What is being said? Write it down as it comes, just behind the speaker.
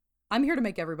I'm here to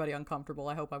make everybody uncomfortable.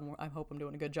 I hope I'm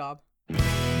doing a good job.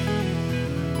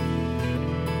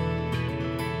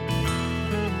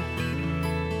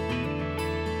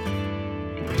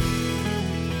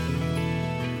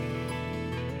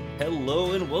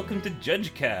 Hello and welcome to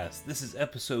JudgeCast. This is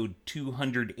episode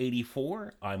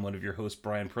 284. I'm one of your hosts,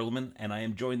 Brian Perlman, and I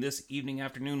am joined this evening,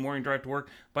 afternoon, morning drive to work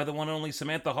by the one and only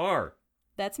Samantha Haar.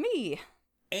 That's me.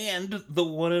 And the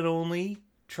one and only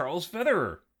Charles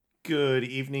Featherer. Good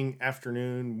evening,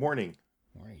 afternoon, morning.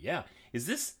 Yeah. Is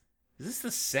this the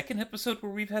second episode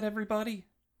where we've had everybody?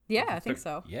 Yeah, I think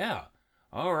so. Yeah.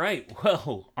 All right.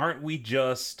 Well, aren't we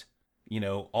just,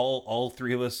 all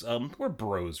three of us, we're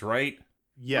bros, right?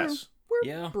 Yes.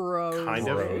 We're bros. Kind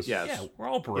of, Bros. yes. Yeah, we're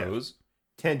all bros. Am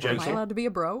I Tangential. allowed to be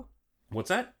a bro? What's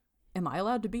that? Am I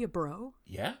allowed to be a bro?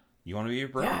 Yeah? You want to be a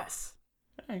bro? Yes.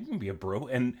 Yeah, you can be a bro.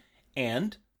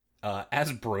 And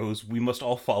as bros, we must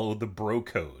all follow the bro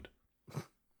code.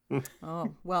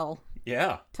 Oh, well.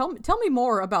 Yeah. Tell me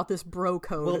more about this bro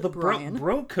code, Well, the Brian.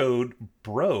 bro code,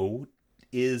 bro,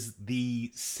 is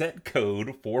the set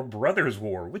code for Brothers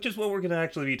War, which is what we're going to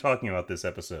actually be talking about this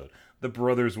episode. The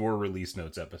Brothers War release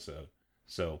notes episode.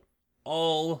 So,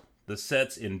 all the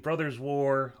sets in Brothers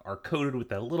War are coded with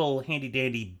that little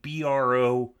handy-dandy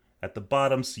BRO at the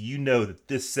bottom, so you know that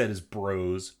this set is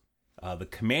bros. The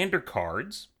commander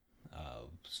cards,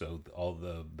 so all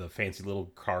the fancy little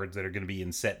cards that are going to be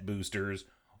in set boosters,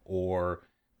 or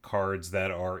cards that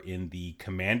are in the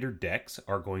commander decks,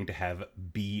 are going to have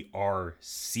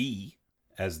BRC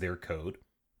as their code.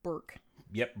 Burke.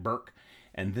 Yep, Burke.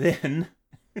 And then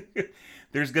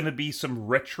there's going to be some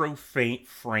retro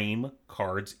frame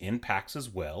cards in packs as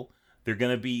well. They're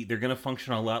going to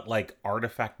function a lot like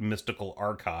Artifact Mystical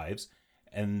Archives,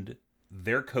 and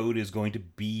their code is going to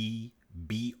be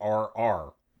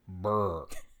BRR. Burr.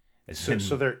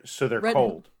 So they're Red-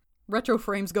 cold. Retro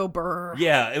frames go burr.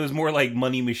 Yeah, it was more like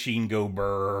Money Machine Go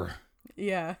Burr.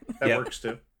 Yeah. That Yeah. works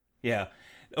too. Yeah.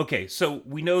 Okay, so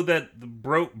we know that the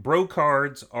bro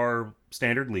cards are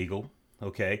standard legal.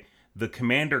 Okay. The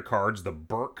commander cards, the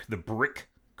brick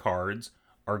cards,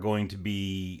 are going to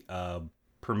be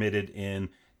permitted in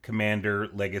Commander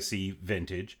Legacy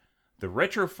Vintage. The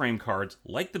retro frame cards,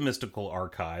 like the Mystical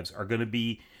Archives, are going to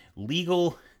be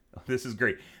legal. This is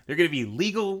great. They're going to be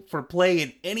legal for play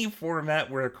in any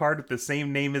format where a card with the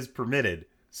same name is permitted.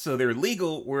 So they're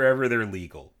legal wherever they're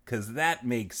legal, because that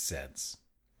makes sense,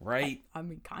 right? I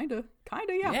mean, kinda,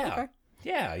 yeah. Yeah. Okay.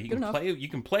 Yeah, you Good can enough. play. You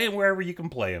can play them wherever you can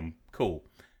play them. Cool.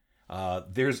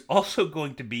 There's also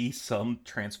going to be some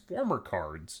Transformer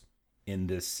cards in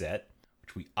this set,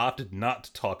 which we opted not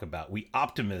to talk about. We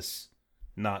Optimus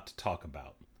not to talk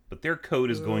about, but their code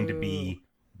is going to be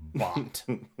bot.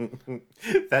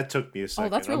 That took me a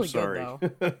second. Oh, that's really I'm sorry.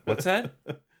 good, though. What's that?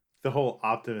 The whole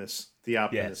Optimus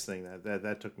Yes. thing,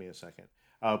 that took me a second.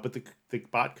 But the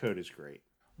bot code is great.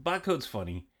 Bot code's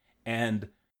funny, and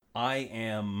I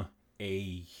am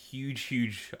a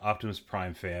huge Optimus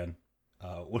Prime fan.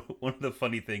 One of the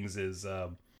funny things is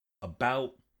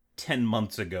about 10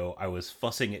 months ago, I was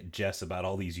fussing at Jess about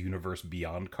all these Universe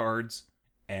Beyond cards,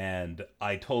 and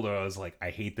I told her, I was like, I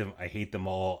hate them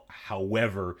all.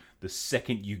 However, the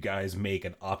second you guys make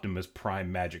an Optimus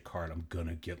Prime Magic card, I'm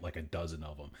gonna get like a dozen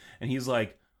of them. And he's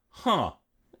like, huh.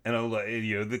 And I'm like,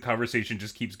 the conversation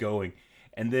just keeps going.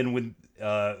 And then when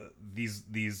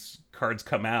these cards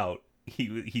come out,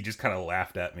 he just kind of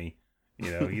laughed at me.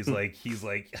 He's like,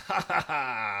 ha ha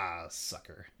ha,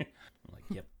 sucker. I'm like,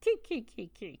 yep. Key.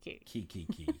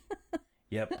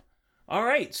 Yep. All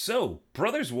right, so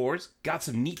Brothers Wars got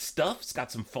some neat stuff. It's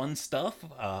got some fun stuff.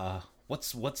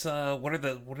 What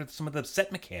are some of the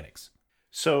set mechanics?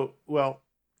 So, well,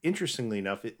 interestingly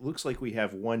enough, it looks like we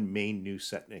have one main new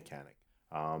set mechanic,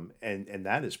 and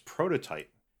that is prototype.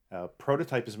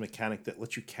 Prototype is a mechanic that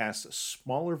lets you cast a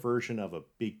smaller version of a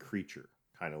big creature,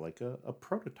 kind of like a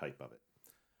prototype of it.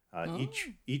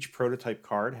 Each prototype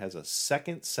card has a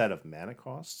second set of mana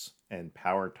costs and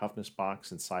power and toughness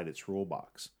box inside its rule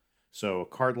box. So a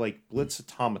card like Blitz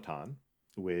Automaton,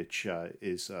 which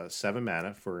is 7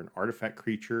 mana for an artifact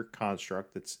creature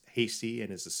construct that's hasty and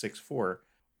is a 6/4,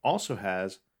 also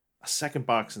has a second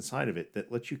box inside of it that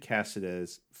lets you cast it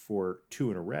as for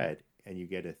 2 and a red, and you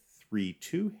get a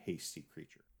 3/2 hasty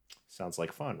creature. Sounds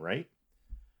like fun, right?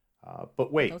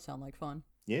 But wait. Does sound like fun.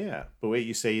 Yeah, but wait,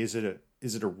 you say, is it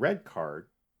a red card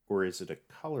or is it a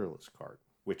colorless card?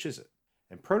 Which is it?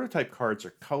 And prototype cards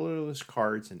are colorless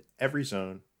cards in every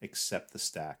zone except the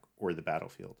stack or the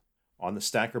battlefield. On the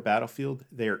stack or battlefield,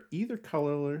 they are either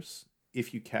colorless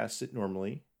if you cast it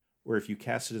normally, or if you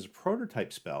cast it as a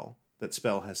prototype spell, that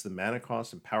spell has the mana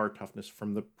cost and power toughness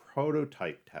from the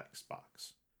prototype text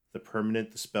box. The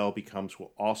permanent the spell becomes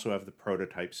will also have the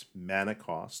prototype's mana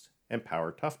cost and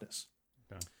power toughness.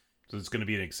 Okay. So it's going to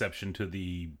be an exception to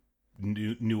the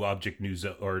new object, new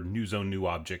zone, or new zone, new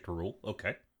object rule.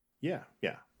 Okay. Yeah.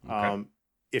 Okay.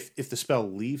 If the spell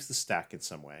leaves the stack in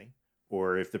some way,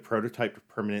 or if the prototype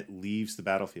permanent leaves the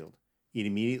battlefield, it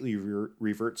immediately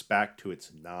reverts back to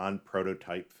its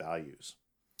non-prototype values.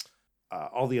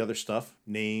 All the other stuff,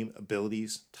 name,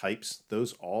 abilities, types,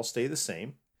 those all stay the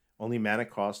same. Only mana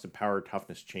cost and power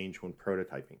toughness change when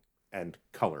prototyping, and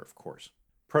color, of course.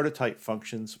 Prototype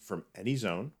functions from any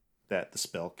zone that the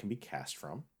spell can be cast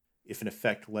from. If an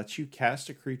effect lets you cast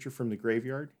a creature from the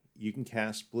graveyard, you can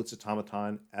cast Blitz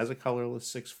Automaton as a colorless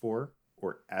 6/4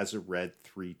 or as a red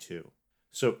 3/2.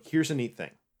 So here's a neat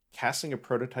thing. Casting a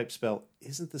prototype spell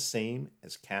isn't the same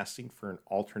as casting for an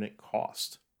alternate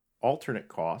cost. Alternate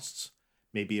costs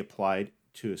may be applied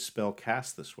to a spell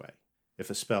cast this way. If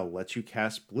a spell lets you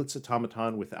cast Blitz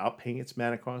Automaton without paying its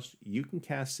mana cost, you can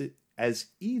cast it as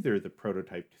either the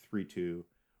prototype 3/2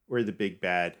 or the big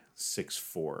bad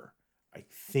 6/4. I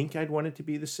think I'd want it to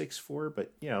be the 6/4,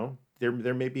 but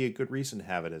there may be a good reason to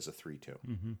have it as a 3/2.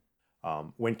 Mm-hmm.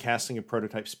 When casting a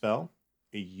prototype spell,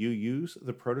 you use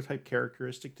the prototype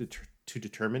characteristic to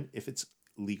determine if it's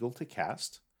legal to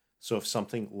cast. So if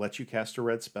something lets you cast a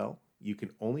red spell, you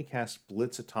can only cast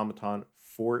Blitz Automaton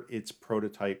for its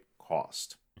prototype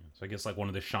cost. So I guess like one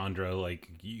of the Chandra, like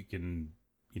you can,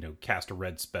 cast a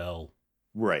red spell,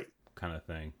 right? Kind of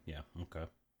thing. Yeah. Okay.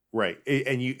 Right,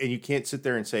 and you can't sit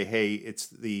there and say, "Hey, it's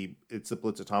the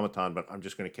Blitz Automaton," but I'm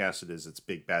just going to cast it as its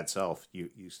big bad self. You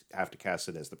have to cast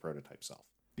it as the prototype self.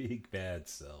 Big bad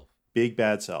self. Big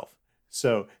bad self.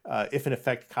 So if an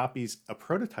effect copies a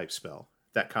prototype spell,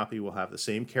 that copy will have the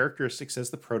same characteristics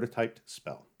as the prototyped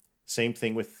spell. Same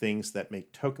thing with things that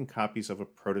make token copies of a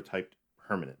prototyped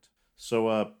permanent.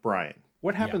 So, Brian,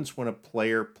 what happens when a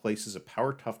player places a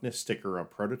power toughness sticker on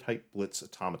prototype Blitz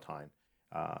Automaton?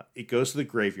 It goes to the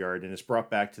graveyard and is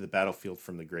brought back to the battlefield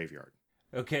from the graveyard.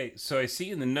 Okay, so I see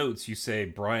in the notes you say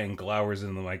Brian glowers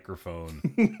in the microphone,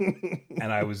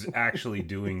 and I was actually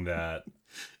doing that.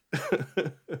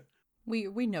 We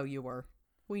know you were.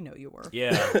 We know you were.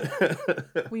 Yeah.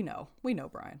 We know,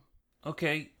 Brian.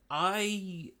 Okay,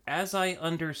 as I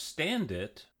understand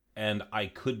it, and I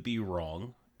could be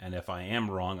wrong, and if I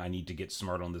am wrong, I need to get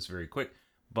smart on this very quick,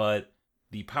 but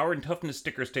the power and toughness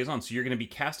sticker stays on, so you're going to be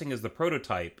casting as the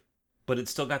prototype, but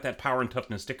it's still got that power and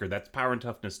toughness sticker. That power and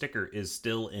toughness sticker is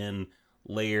still in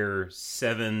layer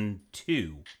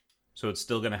 7/2, so it's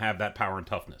still going to have that power and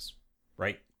toughness,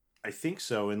 right? I think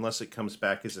so, unless it comes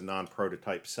back as a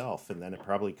non-prototype self, and then it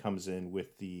probably comes in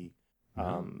with the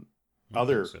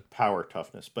other power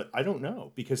toughness. But I don't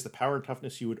know, because the power and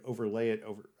toughness, you would overlay it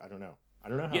over. I don't know how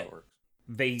it works.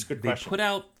 They put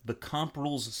out the comp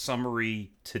rules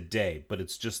summary today, but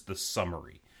it's just the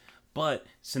summary. But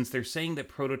since they're saying that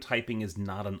prototyping is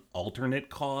not an alternate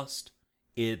cost,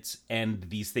 and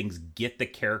these things get the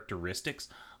characteristics,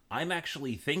 I'm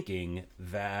actually thinking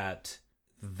that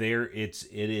it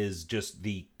is just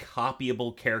the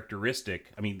copyable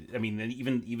characteristic. I mean,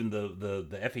 even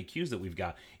the FAQs that we've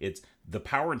got, it's the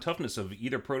power and toughness of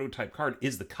either prototype card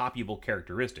is the copyable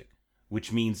characteristic,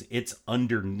 which means it's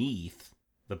underneath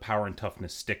the power and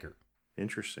toughness sticker.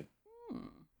 Interesting. Okay.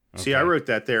 See, I wrote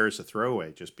that there as a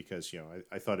throwaway just because,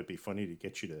 I thought it'd be funny to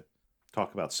get you to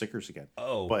talk about stickers again.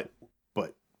 Oh. But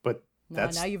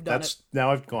that's now you've done it.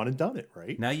 Now I've gone and done it,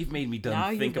 right? Now you've made me done. Now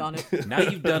you've done it. Now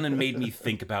you've done and made me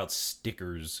think about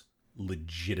stickers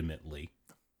legitimately.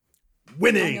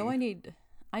 Winning.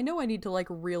 I know I need to like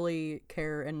really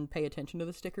care and pay attention to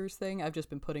the stickers thing. I've just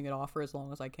been putting it off for as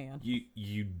long as I can.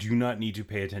 You do not need to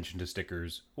pay attention to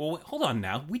stickers. Well, hold on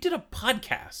now. We did a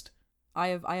podcast. I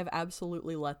have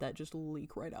absolutely let that just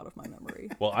leak right out of my memory.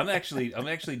 Well, I'm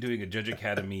actually doing a Judge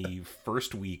Academy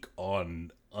first week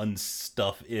on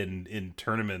unstuff in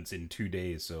tournaments in 2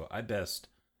 days, so I best,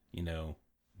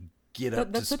 get up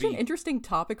to That's speed. such an interesting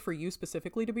topic for you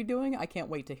specifically to be doing. I can't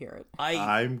wait to hear it.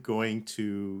 I'm going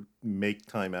to make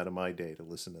time out of my day to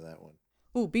listen to that one.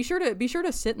 Ooh, be sure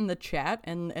to sit in the chat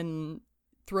and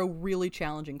throw really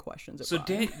challenging questions at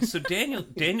Brian.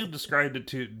 Daniel described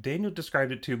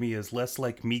it to me as less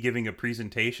like me giving a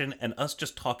presentation and us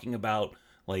just talking about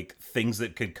like things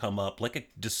that could come up, like a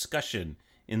discussion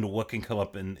into what can come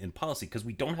up in policy, because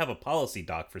we don't have a policy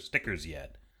doc for stickers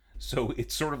yet. So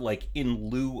it's sort of like in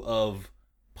lieu of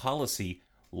policy,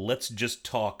 let's just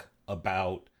talk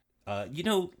about,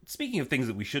 speaking of things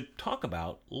that we should talk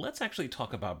about, let's actually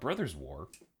talk about Brothers War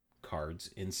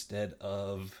cards instead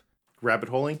of rabbit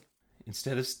holing?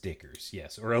 Instead of stickers,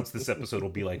 yes. Or else this episode will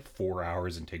be like 4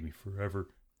 hours and take me forever.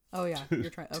 Oh yeah, you're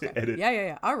trying. Okay.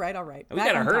 Yeah. All right. We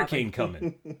got a hurricane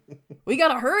coming. We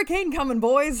got a hurricane coming,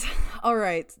 boys. All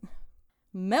right.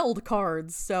 Meld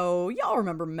cards. So y'all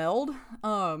remember Meld?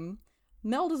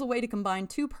 Meld is a way to combine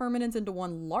two permanents into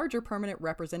one larger permanent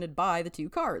represented by the two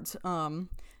cards.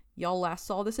 Y'all last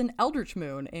saw this in Eldritch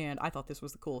Moon, and I thought this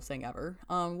was the coolest thing ever.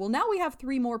 Well, now we have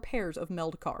 3 more pairs of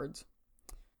Meld cards.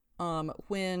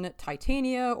 When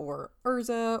Titania or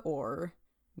Urza or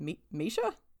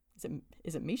Misha?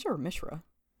 Is it Misha or Mishra?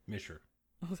 Mishra.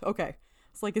 Okay.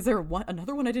 It's like, is there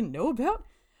another one I didn't know about?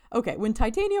 Okay, when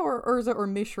Titania or Urza or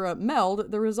Mishra meld,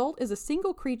 the result is a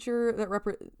single creature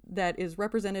that is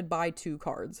represented by 2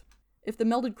 cards. If the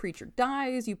melded creature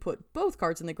dies, you put both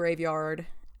cards in the graveyard.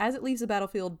 As it leaves the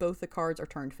battlefield, both the cards are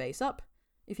turned face up.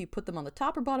 If you put them on the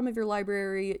top or bottom of your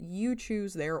library, you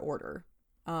choose their order.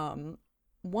 1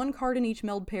 card in each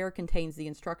meld pair contains the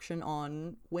instruction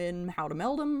on how to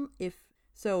meld them.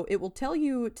 So it will tell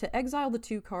you to exile the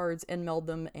 2 cards and meld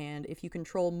them, and if you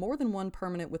control more than 1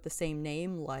 permanent with the same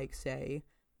name, like, say,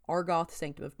 Argoth,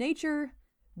 Sanctum of Nature,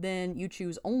 then you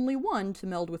choose only 1 to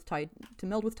meld with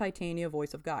Titania,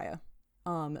 Voice of Gaia.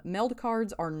 Meld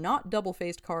cards are not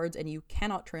double-faced cards, and you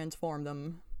cannot transform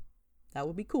them. That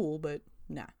would be cool, but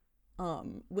nah.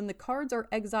 When the cards are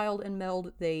exiled and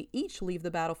meld, they each leave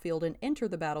the battlefield and enter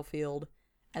the battlefield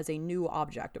as a new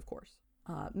object, of course.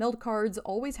 Meld cards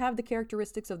always have the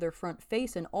characteristics of their front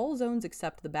face in all zones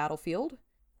except the battlefield,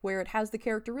 where it has the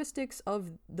characteristics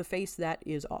of the face that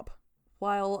is up.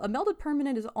 While a melded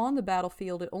permanent is on the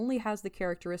battlefield, it only has the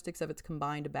characteristics of its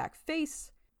combined back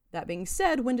face. That being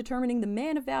said, when determining the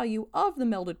mana value of the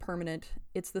melded permanent,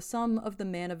 it's the sum of the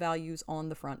mana values on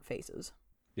the front faces.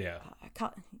 Yeah.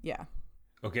 Yeah.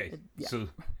 Okay, yeah. So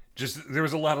there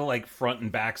was a lot of like front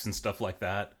and backs and stuff like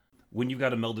that. When you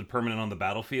got a melded permanent on the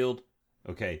battlefield,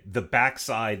 okay, the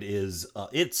backside is,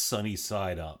 it's sunny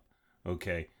side up.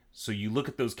 Okay, so you look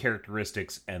at those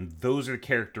characteristics, and those are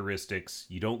characteristics.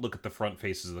 You don't look at the front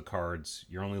faces of the cards.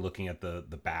 You're only looking at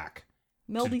the back.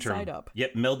 Meldy side up.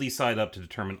 Yep, meldy side up to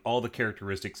determine all the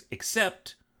characteristics,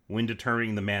 except when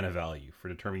determining the mana value. For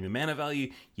determining the mana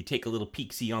value, you take a little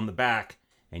peek-see on the back,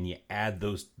 and you add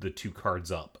the 2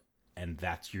 cards up. And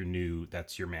that's your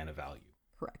mana value.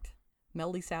 Correct.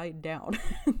 Meldy side down.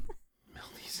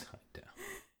 Meldy side down.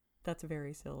 That's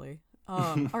very silly.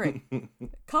 All right.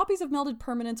 Copies of melded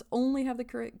permanents only have the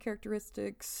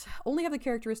characteristics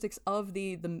of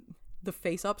the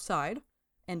face up side,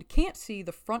 and can't see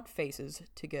the front faces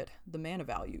to get the mana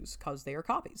values because they are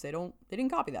copies. They didn't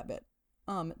copy that bit.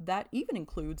 That even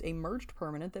includes a merged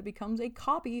permanent that becomes a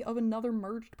copy of another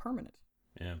merged permanent.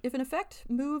 Yeah. If an effect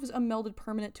moves a melded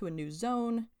permanent to a new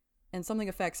zone, and something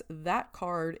affects that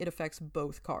card, it affects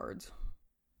both cards.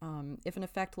 If an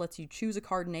effect lets you choose a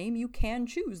card name, you can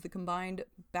choose the combined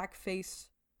back face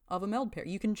of a meld pair.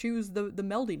 You can choose the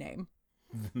meldy name.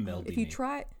 The meldy if you name.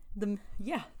 Try the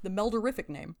melderific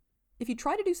name. If you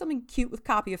try to do something cute with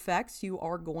copy effects, you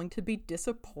are going to be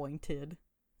disappointed.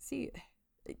 See,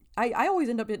 I always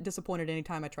end up disappointed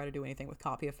anytime I try to do anything with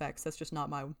copy effects. That's just not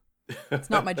my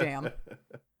jam.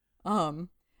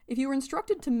 If you are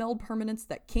instructed to meld permanents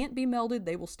that can't be melded,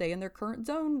 they will stay in their current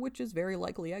zone, which is very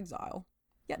likely exile.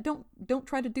 Yeah, don't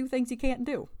try to do things you can't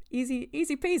do. Easy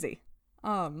peasy.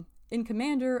 In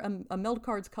Commander, a meld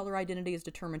card's color identity is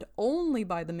determined only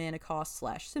by the mana cost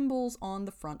 / symbols on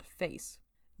the front face.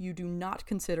 You do not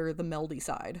consider the meldy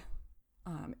side.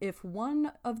 If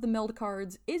one of the meld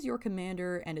cards is your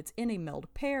commander and it's in a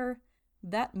meld pair,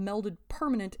 that melded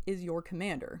permanent is your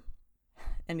commander.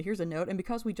 And here's a note, and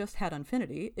because we just had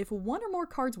Unfinity, if 1 or more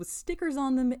cards with stickers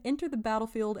on them enter the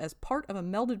battlefield as part of a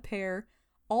melded pair,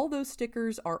 all those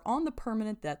stickers are on the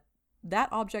permanent that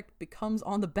object becomes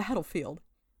on the battlefield.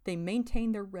 They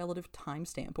maintain their relative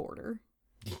timestamp order.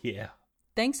 Yeah.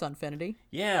 Thanks, Unfinity.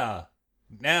 Yeah.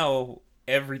 Now,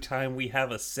 every time we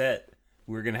have a set,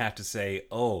 we're going to have to say,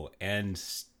 oh, and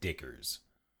stickers.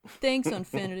 Thanks,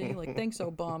 Unfinity. Thanks,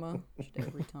 Obama. Just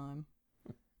every time.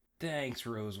 Thanks,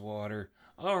 Rosewater.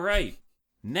 All right.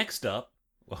 Next up,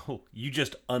 well, you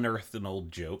just unearthed an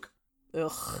old joke.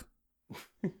 Ugh.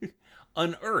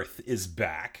 Unearth is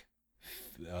back,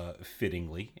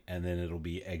 fittingly, and then it'll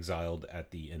be exiled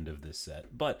at the end of this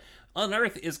set. But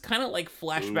Unearth is kind of like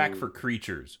flashback for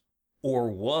creatures. Or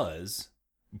was.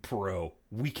 Bro,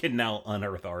 we can now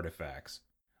unearth artifacts.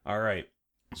 All right.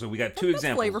 So we got 2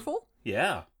 examples. Flavorful.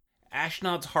 Yeah.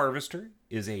 Ashnod's Harvester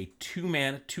is a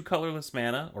 2 colorless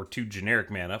mana, or 2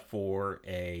 generic mana, for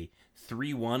a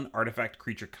 3/1 artifact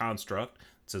creature construct.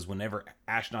 It says whenever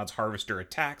Ashnod's Harvester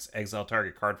attacks, exile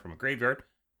target card from a graveyard.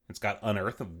 It's got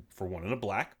Unearth for 1 and a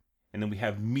black. And then we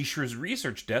have Mishra's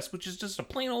Research Desk, which is just a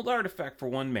plain old artifact for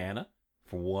 1 mana.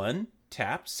 For 1,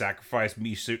 tap, sacrifice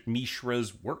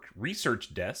Mishra's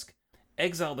Research Desk,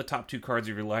 exile the top 2 cards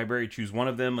of your library, choose one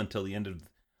of them until the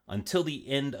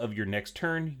end of your next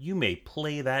turn. You may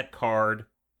play that card,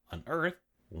 unearth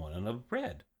 1 of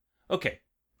red. Okay,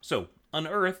 so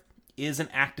unearth is an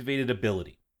activated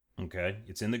ability. Okay,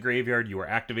 it's in the graveyard. You are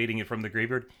activating it from the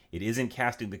graveyard. It isn't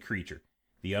casting the creature.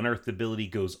 The unearthed ability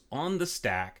goes on the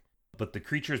stack, but the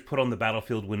creature is put on the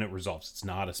battlefield when it resolves. It's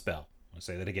not a spell. I'll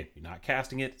say that again. You're not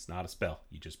casting it. It's not a spell.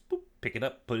 You just boop, pick it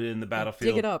up, put it in the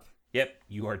battlefield. Dig it up. Yep,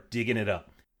 you are digging it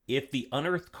up. If the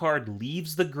unearthed card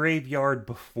leaves the graveyard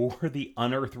before the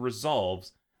unearth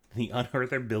resolves, the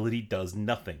unearthed ability does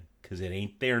nothing, because it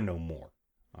ain't there no more.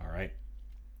 All right?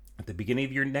 At the beginning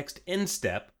of your next end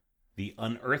step, the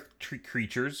unearthed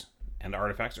creatures and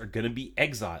artifacts are going to be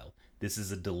exiled. This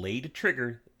is a delayed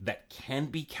trigger that can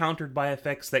be countered by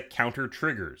effects that counter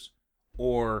triggers,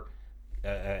 or,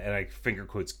 and I finger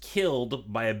quotes,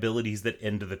 killed by abilities that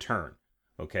end the turn.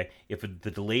 Okay, if the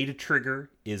delayed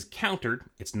trigger is countered,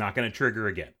 it's not going to trigger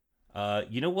again.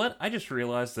 You know what? I just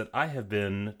realized that I have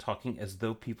been talking as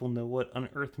though people know what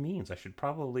unearth means. I should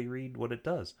probably read what it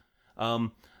does.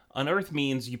 Unearth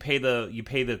means you pay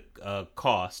the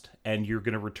cost, and you're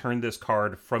going to return this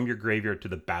card from your graveyard to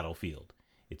the battlefield.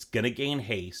 It's going to gain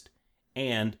haste,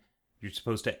 and you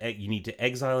need to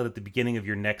exile it at the beginning of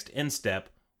your next end step,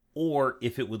 or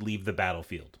if it would leave the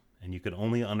battlefield. And you can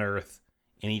only unearth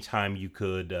anytime you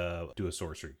could do a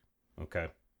sorcery. Okay.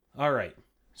 All right.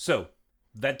 So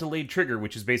that delayed trigger,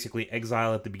 which is basically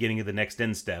exile at the beginning of the next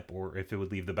end step, or if it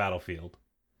would leave the battlefield.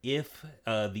 If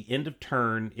the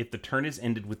turn is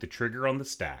ended with the trigger on the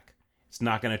stack, it's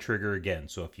not going to trigger again.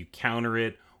 So if you counter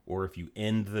it, or if you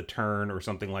end the turn or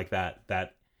something like that,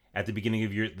 that at the beginning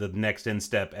of the next end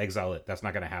step, exile it. That's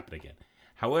not going to happen again.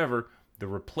 However, the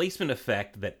replacement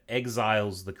effect that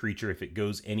exiles the creature if it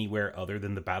goes anywhere other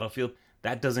than the battlefield,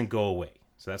 that doesn't go away.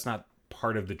 So that's not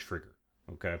part of the trigger.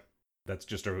 Okay, that's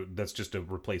just a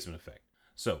replacement effect.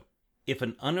 So if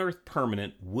an unearthed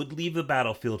permanent would leave the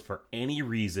battlefield for any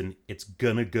reason, it's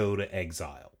gonna go to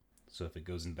exile. So if it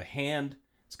goes into the hand,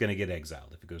 it's gonna get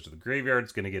exiled. If it goes to the graveyard,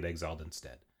 it's gonna get exiled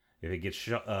instead. If it gets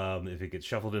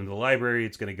shuffled into the library,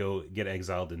 it's gonna go get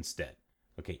exiled instead.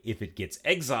 Okay, if it gets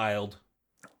exiled,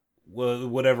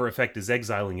 whatever effect is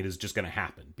exiling it is just gonna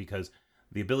happen, because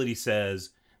the ability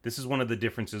says, this is one of the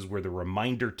differences where the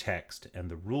reminder text and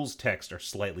the rules text are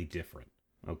slightly different.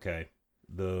 Okay.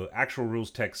 The actual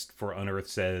rules text for Unearth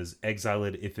says exile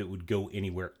it if it would go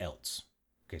anywhere else.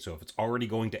 Okay, so if it's already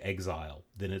going to exile,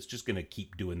 then it's just going to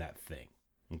keep doing that thing.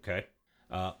 Okay?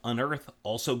 Unearth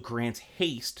also grants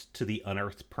haste to the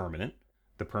unearthed permanent.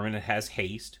 The permanent has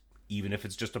haste. Even if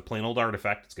it's just a plain old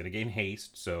artifact, it's going to gain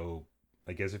haste. So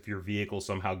I guess if your vehicle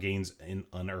somehow gains an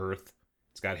unearth,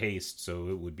 it's got haste, so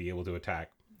it would be able to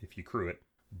attack if you crew it.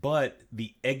 But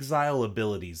the exile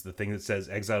abilities, the thing that says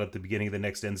exile at the beginning of the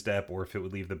next end step, or if it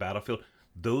would leave the battlefield,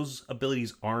 those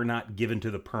abilities are not given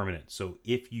to the permanent. So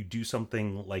if you do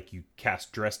something like you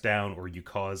cast Dress Down, or you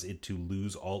cause it to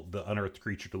lose the unearthed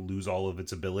creature to lose all of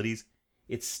its abilities,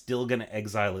 it's still going to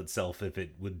exile itself if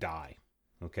it would die.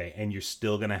 Okay, and you're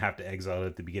still going to have to exile it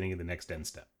at the beginning of the next end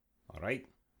step. All right,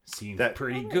 seems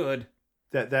pretty good.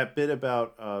 That bit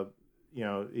about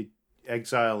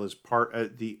exile is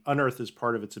part. The unearth is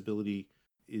part of its ability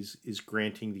is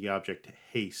granting the object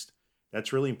haste.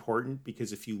 That's really important,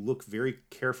 because if you look very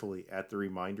carefully at the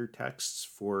reminder texts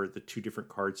for the 2 different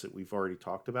cards that we've already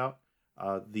talked about,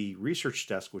 the research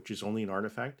desk, which is only an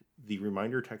artifact, the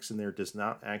reminder text in there does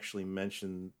not actually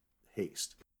mention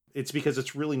haste. It's because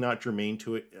it's really not germane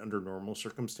to it under normal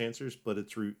circumstances, but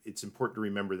it's important to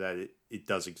remember that it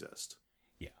does exist.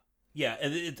 Yeah,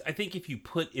 and I think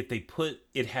if they put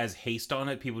it has haste on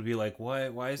it, people would be like, why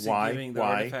is it giving the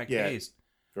artifact haste?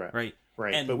 Right.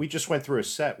 And, but we just went through a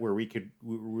set where we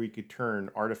could turn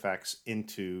artifacts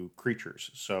into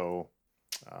creatures, so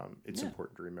it's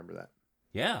important to remember that.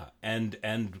 Yeah,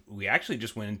 and we actually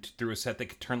just went through a set that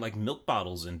could turn like milk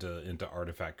bottles into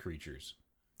artifact creatures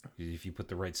if you put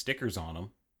the right stickers on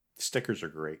them. Stickers are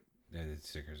great.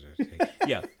 Stickers are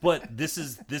yeah, but this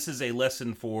is a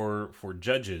lesson for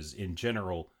judges in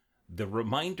general. The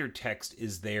reminder text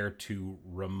is there to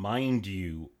remind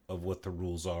you of what the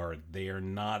rules are. They are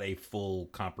not a full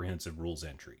comprehensive rules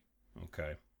entry.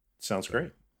 Okay, sounds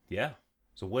great. Yeah.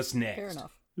 So what's next? Fair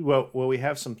enough. Well, we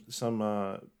have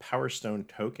some Power Stone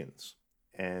tokens,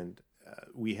 and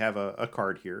we have a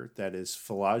card here that is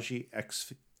Phalagi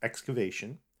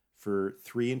Excavation for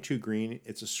 3 and 2 green.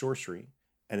 It's a sorcery.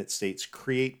 And it states,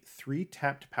 create 3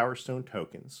 tapped Power Stone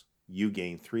tokens. You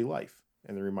gain 3 life.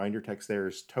 and the reminder text there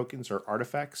is tokens or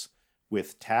artifacts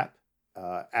with tap,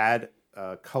 add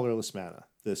colorless mana.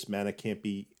 This mana can't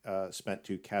be spent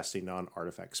to cast a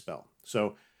non-artifact spell.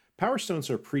 So Power Stones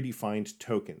are predefined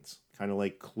tokens, kind of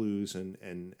like clues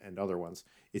and other ones.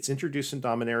 It's introduced in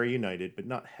Dominaria United, but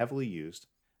not heavily used.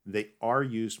 They are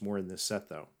used more in this set,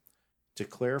 though. To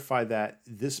clarify that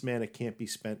this mana can't be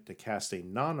spent to cast a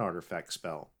non-artifact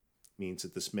spell means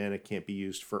that this mana can't be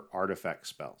used for artifact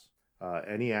spells.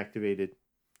 Any activated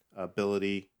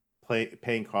ability,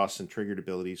 paying costs and triggered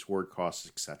abilities, word costs,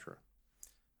 etc.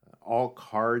 All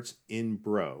cards in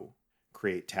Bro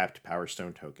create tapped Power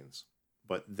Stone tokens,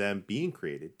 but them being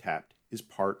created tapped is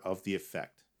part of the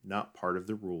effect, not part of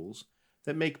the rules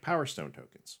that make Power Stone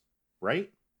tokens.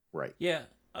 Right? Right. Yeah,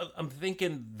 I'm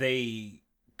thinking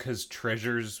because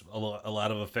treasures, a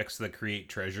lot of effects that create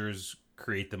treasures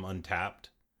create them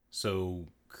untapped. So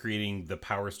creating the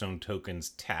Power Stone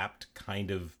tokens tapped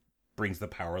kind of brings the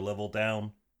power level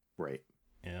down. Right.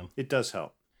 Yeah. It does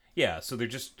help. Yeah, so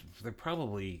they're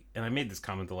probably, and I made this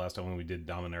comment the last time when we did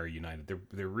Dominaria United,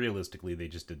 they're realistically, they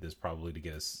just did this probably to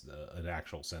get us an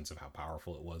actual sense of how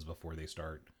powerful it was before they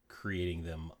start creating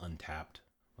them untapped.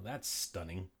 Well, that's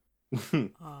stunning.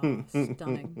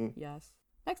 Stunning, yes.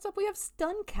 Next up, we have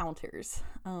stun counters.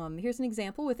 Here's an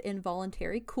example with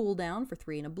involuntary cooldown for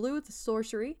 3 and a blue. It's a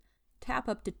sorcery. Tap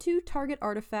up to 2 target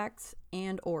artifacts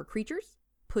and or creatures.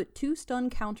 Put 2 stun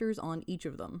counters on each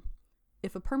of them.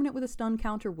 If a permanent with a stun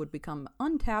counter would become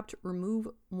untapped, remove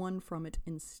 1 from it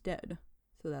instead.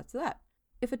 So that's that.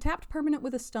 If a tapped permanent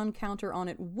with a stun counter on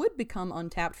it would become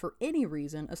untapped for any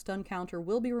reason, a stun counter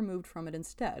will be removed from it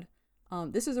instead.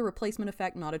 This is a replacement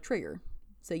effect, not a trigger.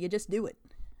 So you just do it.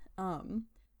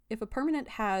 If a permanent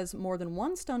has more than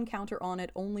 1 stun counter on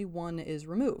it, only 1 is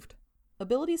removed.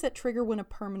 Abilities that trigger when a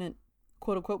permanent,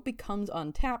 quote-unquote, becomes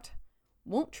untapped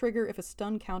won't trigger if a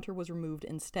stun counter was removed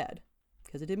instead.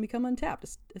 Because it didn't become untapped,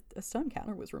 a stun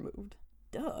counter was removed.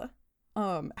 Duh.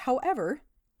 However,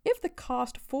 if the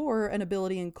cost for an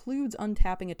ability includes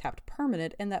untapping a tapped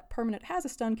permanent, and that permanent has a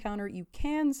stun counter, you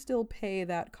can still pay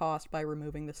that cost by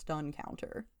removing the stun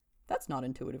counter. That's not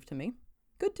intuitive to me.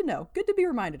 Good to know. Good to be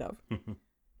reminded of.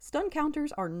 Stun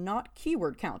counters are not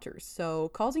keyword counters, so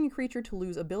causing a creature to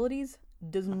lose abilities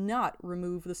does not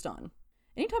remove the stun.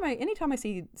 Anytime I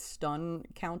see stun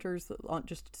counters on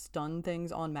just stun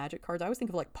things on Magic cards, I always think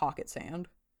of like pocket sand.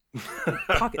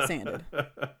 Pocket sanded.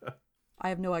 I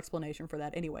have no explanation for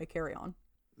that. Anyway, carry on.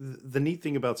 The neat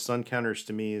thing about stun counters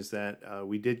to me is that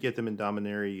we did get them in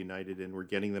Dominaria United, and we're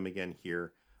getting them again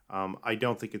here. I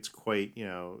don't think it's quite,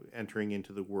 entering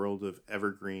into the world of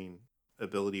evergreen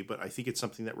ability, but I think it's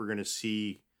something that we're going to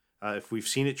see. If we've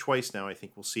seen it twice now, I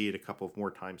think we'll see it a couple of more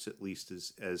times at least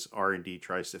as R&D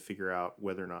tries to figure out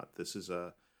whether or not this is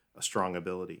a strong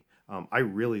ability. I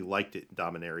really liked it in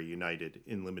Dominaria United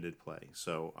in limited play,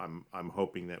 so I'm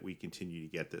hoping that we continue to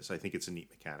get this. I think it's a neat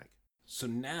mechanic. So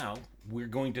now we're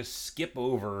going to skip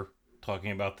over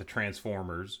talking about the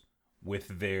Transformers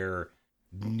with their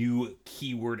new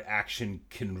keyword action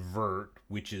convert,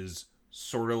 which is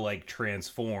sort of like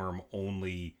transform,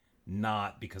 only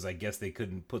not, because I guess they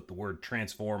couldn't put the word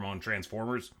transform on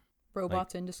Transformers.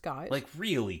 Robots in disguise. Like,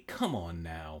 really? Come on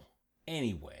now.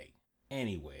 Anyway,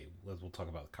 we'll talk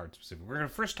about the card specific. We're going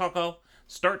to first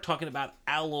start talking about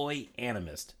Alloy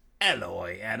Animist.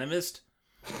 Alloy Animist.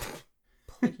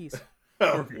 Please.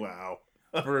 Oh, wow.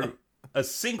 For a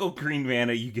single green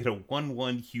mana, you get a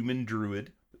 1/1 human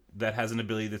druid that has an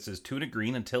ability that says 2 and a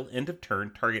green until end of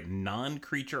turn, target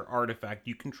non-creature artifact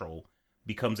you control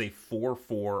becomes a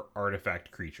 4/4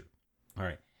 artifact creature. All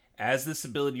right. As this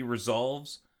ability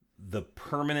resolves, the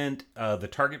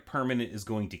target permanent is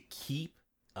going to keep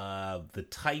the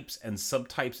types and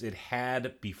subtypes it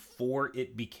had before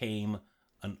it became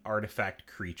an artifact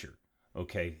creature.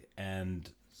 Okay, and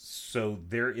so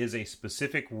there is a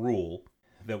specific rule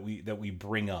that we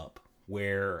bring up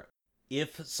where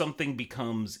if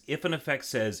an effect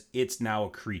says it's now a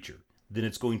creature, then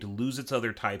it's going to lose its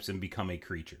other types and become a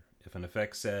creature. If an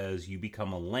effect says you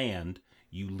become a land,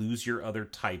 you lose your other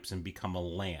types and become a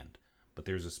land. But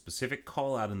there's a specific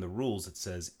call out in the rules that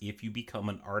says if you become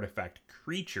an artifact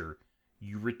creature,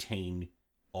 you retain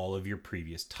all of your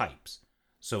previous types.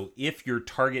 So if your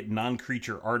target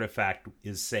non-creature artifact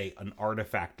is, say, an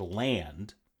artifact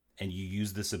land, and you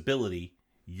use this ability,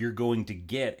 you're going to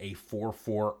get a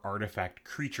 4/4 artifact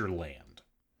creature land.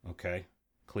 Okay?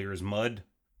 Clear as mud?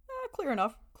 Clear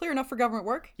enough. Clear enough for government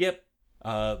work. Yep.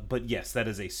 But yes, that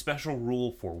is a special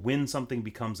rule for when something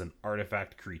becomes an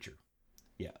artifact creature.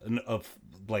 Yeah, of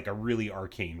like a really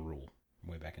arcane rule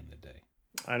way back in the day.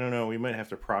 I don't know. We might have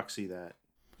to proxy that.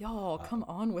 Y'all, come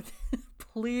on with it.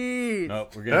 please. No,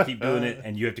 we're gonna keep doing it,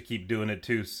 and you have to keep doing it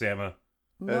too, Sama.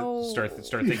 No. Start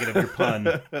thinking of your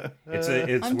pun.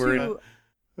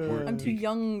 I'm too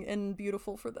young and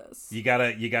beautiful for this. You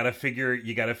gotta figure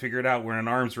it out. We're in an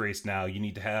arms race now. You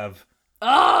need to have.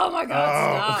 Oh my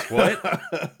God! Stop.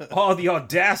 What? Oh, the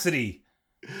audacity!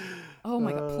 Oh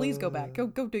my God! Please go back. Go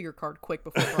do your card quick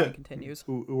before Brian continues.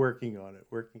 Working on it.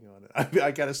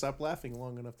 I gotta stop laughing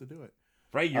long enough to do it.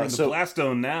 Right, you're in the Blast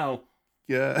Zone now.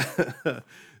 Yeah.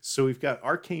 So we've got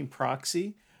Arcane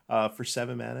Proxy for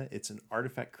 7 mana. It's an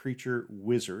artifact creature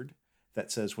wizard that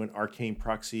says when Arcane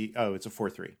Proxy... Oh, it's a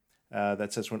 4/3.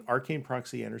 That says when Arcane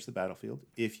Proxy enters the battlefield,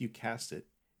 if you cast it,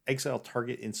 exile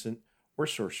target instant or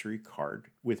sorcery card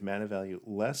with mana value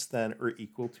less than or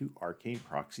equal to Arcane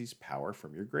Proxy's power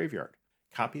from your graveyard.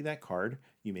 Copy that card.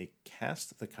 You may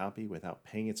cast the copy without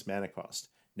paying its mana cost.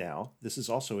 Now, this is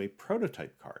also a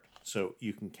prototype card, so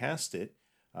you can cast it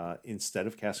instead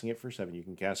of casting it for 7. You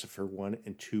can cast it for 1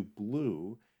 and 2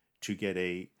 blue to get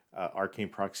a Arcane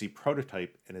Proxy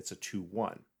prototype, and it's a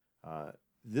 2/1.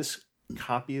 This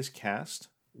copy is cast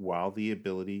while the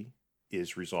ability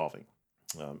is resolving.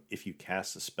 If you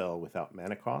cast a spell without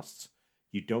mana costs,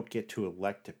 you don't get to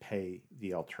elect to pay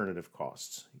the alternative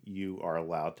costs. You are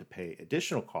allowed to pay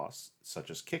additional costs, such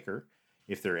as Kicker.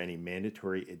 If there are any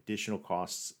mandatory additional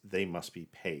costs, they must be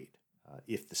paid.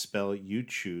 If the spell you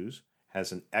choose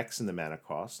has an X in the mana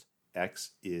cost,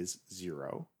 X is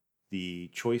 0. The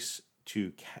choice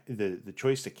to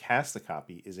cast the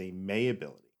copy is a may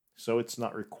ability, so it's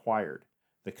not required.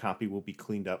 The copy will be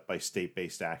cleaned up by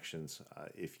state-based actions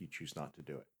if you choose not to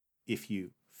do it. If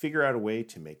you figure out a way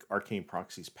to make Arcane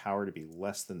Proxy's power to be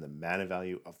less than the mana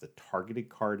value of the targeted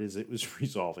card as it was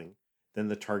resolving, then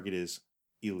the target is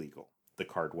illegal. The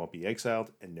card won't be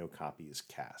exiled, and no copy is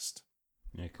cast.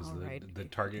 Yeah, because the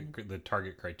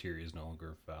target criteria is no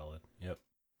longer valid. Yep.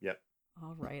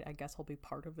 All right, I guess I'll be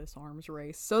part of this arms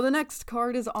race. So the next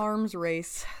card is Arms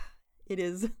Race. It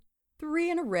is 3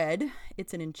 and a red.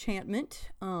 It's an enchantment.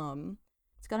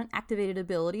 It's got an activated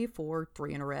ability for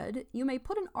 3 and a red. You may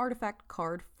put an artifact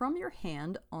card from your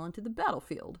hand onto the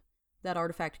battlefield. That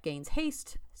artifact gains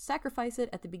haste. Sacrifice it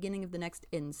at the beginning of the next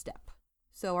end step.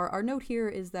 So our note here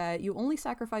is that you only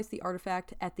sacrifice the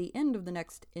artifact at the end of the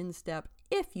next end step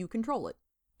if you control it.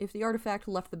 If the artifact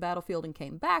left the battlefield and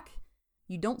came back,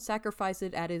 you don't sacrifice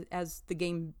it as the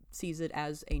game sees it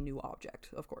as a new object,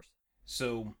 of course.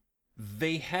 So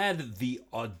they had the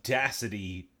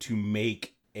audacity to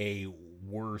make a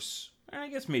worse, I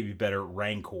guess maybe better,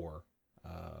 Rancor.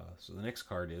 So the next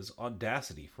card is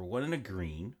Audacity. For 1 and a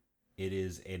green, it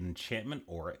is an enchantment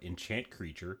aura, enchant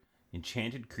creature.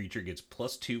 Enchanted creature gets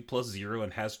 +2/+0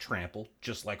 and has trample,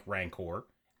 just like Rancor.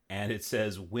 And it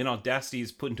says, when Audacity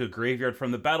is put into a graveyard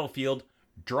from the battlefield,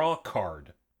 draw a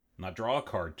card. Not draw a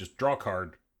card, just draw a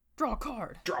card. Draw a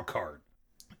card. Draw a card.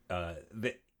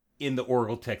 In the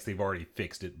Oracle text, they've already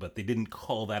fixed it, but they didn't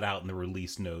call that out in the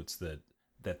release notes that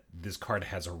this card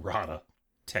has errata.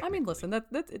 I mean, listen,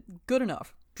 that's good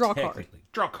enough. Draw a card.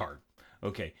 Draw a card.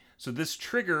 Okay, so this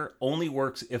trigger only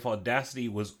works if Audacity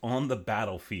was on the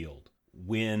battlefield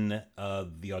when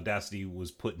the Audacity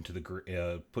was put into the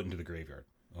graveyard.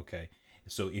 Okay,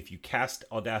 so if you cast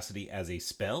Audacity as a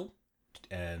spell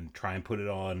and try and put it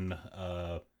on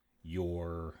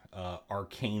your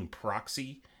Arcane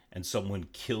Proxy, and someone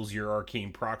kills your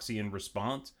Arcane Proxy in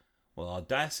response, well,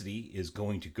 Audacity is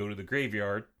going to go to the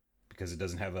graveyard because it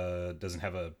doesn't have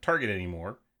a target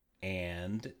anymore,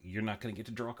 and you're not going to get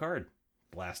to draw a card.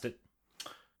 Blast it.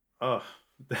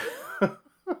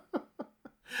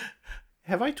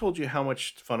 Have I told you how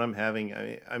much fun I'm having?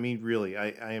 I mean, really,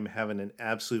 I am having an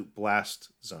absolute blast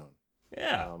zone.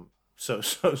 Yeah. So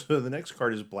the next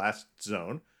card is Blast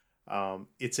Zone.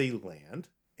 It's a land,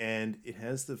 and it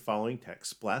has the following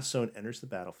text. Blast Zone enters the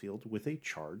battlefield with a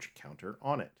charge counter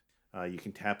on it. You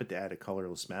can tap it to add a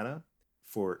colorless mana.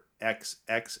 For X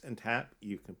and tap,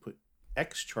 you can put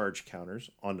X charge counters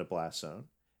onto Blast Zone.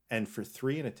 And for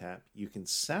 3 and a tap, you can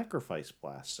sacrifice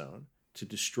Blast Zone to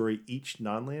destroy each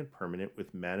non-land permanent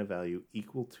with mana value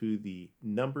equal to the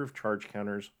number of charge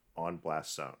counters on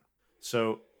Blast Zone.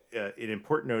 So an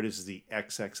important note is the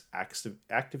XX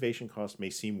activation cost may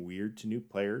seem weird to new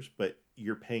players, but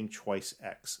you're paying twice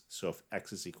X. So if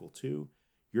X is equal to,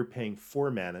 you're paying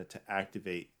 4 mana to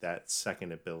activate that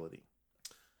second ability.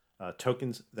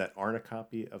 Tokens that aren't a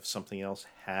copy of something else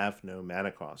have no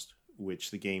mana cost,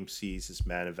 which the game sees as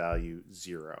mana value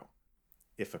 0.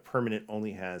 If a permanent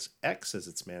only has X as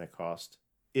its mana cost,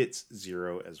 it's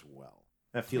 0 as well.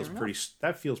 That feels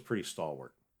pretty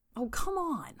stalwart. Oh, come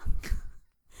on.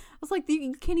 I was like,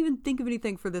 you can't even think of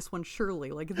anything for this one,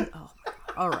 surely. Like, oh,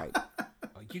 all right.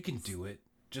 You can do it.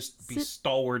 Just be Sit-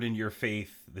 stalwart in your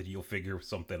faith that you'll figure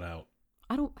something out.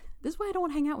 This is why I don't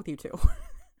want to hang out with you two.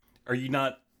 Are you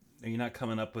not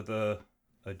coming up with a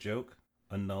joke?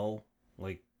 A null?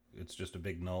 Like it's just a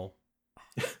big null?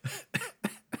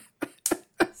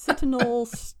 Sentinel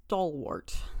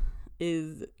Stalwart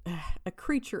is a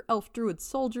creature elf druid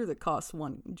soldier that costs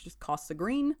a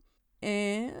green.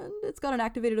 And it's got an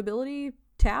activated ability,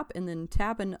 tap, and then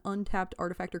tap an untapped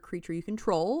artifact or creature you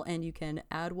control, and you can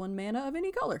add 1 mana of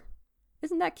any color.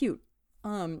 Isn't that cute?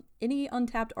 Any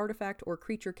untapped artifact or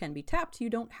creature can be tapped.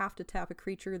 You don't have to tap a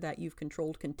creature that you've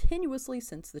controlled continuously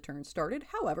since the turn started.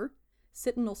 However,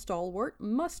 Sentinel Stalwart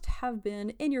must have been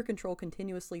in your control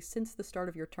continuously since the start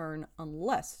of your turn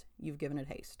unless you've given it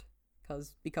haste.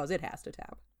 Because it has to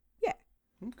tap. Yeah.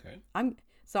 Okay. I'm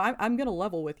gonna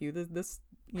level with you. This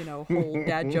whole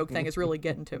dad joke thing is really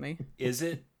getting to me. Is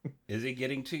it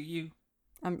getting to you?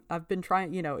 I've been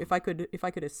trying, if I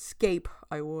could escape,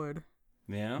 I would.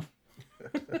 Yeah.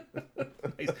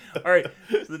 Nice. All right.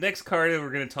 So the next card that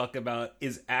we're going to talk about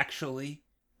is actually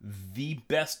the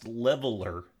best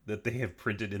leveler that they have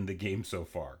printed in the game so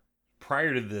far.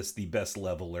 Prior to this, the best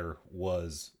leveler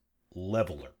was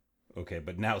Leveler. Okay,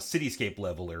 but now Cityscape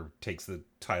Leveler takes the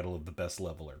title of the best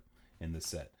leveler in the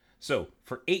set. So,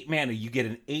 for 8 mana, you get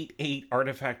an 8/8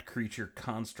 artifact creature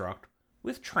construct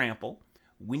with trample.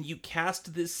 When you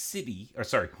cast this spell,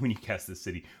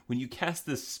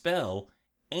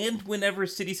 and whenever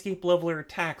Cityscape Leveler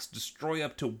attacks, destroy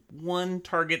up to 1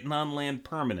 target non-land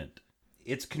permanent.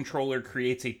 Its controller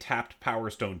creates a tapped Power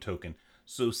Stone token.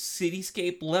 So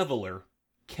Cityscape Leveler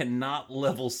cannot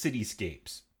level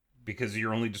cityscapes because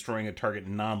you're only destroying a target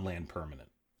non-land permanent.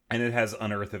 And it has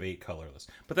Unearth of 8 colorless.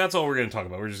 But that's all we're going to talk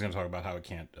about. We're just going to talk about how it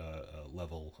can't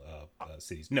level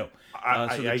cities. No.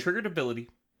 So the triggered ability...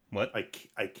 What?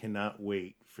 I cannot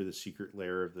wait for the secret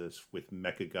lair of this with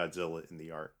Mechagodzilla in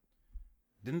the art.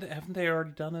 Haven't they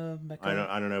already done a Mecha?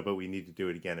 I don't know, but we need to do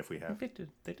it again if we have. They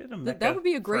did a Mecha. That would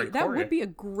be a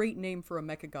great name for a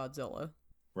Mechagodzilla.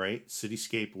 Right?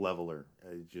 Cityscape Leveler.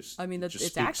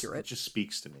 It's accurate. It just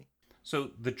speaks to me.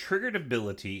 So the triggered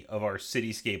ability of our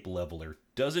Cityscape Leveler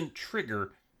doesn't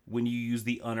trigger when you use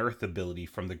the Unearth ability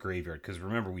from the graveyard. Because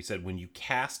remember, we said when you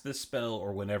cast the spell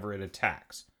or whenever it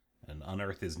attacks, and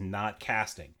Unearth is not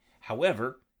casting.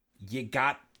 However, you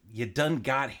done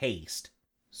got haste.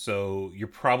 So you're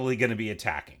probably going to be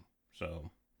attacking. So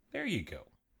there you go.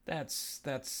 That's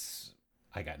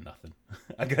I got nothing.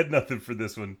 I got nothing for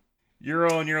this one.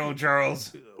 You're on your own,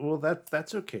 Charles. Well,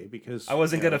 that's okay because I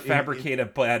wasn't going to fabricate a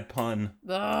bad pun.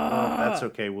 That's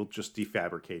okay. We'll just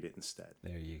defabricate it instead.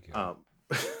 There you go.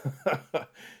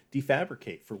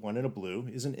 Defabricate for 1 and a blue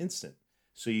is an instant.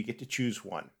 So you get to choose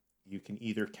one. You can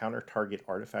either counter target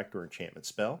artifact or enchantment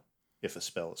spell, if a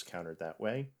spell is countered that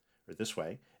way, or this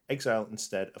way, exile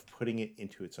instead of putting it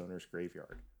into its owner's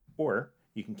graveyard. Or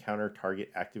you can counter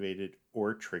target activated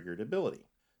or triggered ability.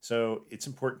 So it's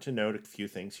important to note a few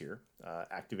things here.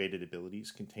 Activated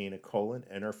abilities contain a colon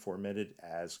and are formatted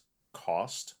as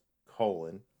cost,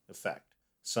 effect.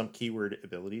 Some keyword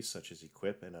abilities, such as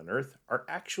equip and unearth, are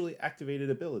actually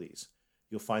activated abilities.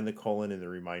 You'll find the colon in the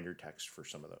reminder text for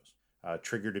some of those.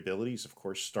 Triggered abilities, of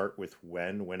course, start with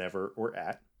when, whenever, or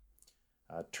at.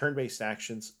 Turn-based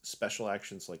actions, special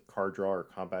actions like card draw or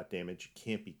combat damage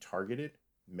can't be targeted.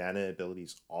 Mana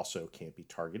abilities also can't be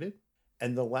targeted.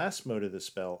 And the last mode of the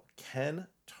spell can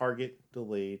target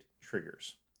delayed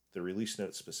triggers. The release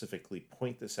notes specifically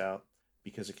point this out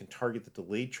because it can target the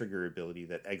delayed trigger ability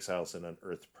that exiles an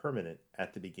unearthed permanent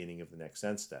at the beginning of the next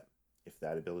end step. If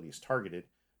that ability is targeted,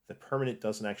 the permanent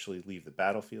doesn't actually leave the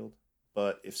battlefield,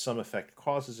 but if some effect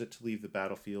causes it to leave the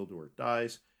battlefield or it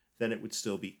dies, then it would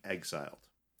still be exiled.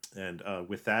 And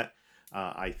with that,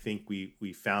 I think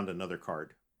we found another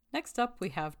card. Next up, we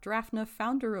have Drafna,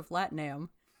 founder of Latnam,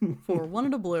 for 1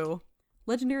 and a blue,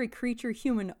 legendary creature,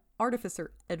 human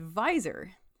artificer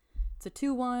advisor. It's a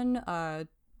 2/1.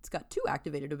 It's got 2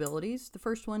 activated abilities. The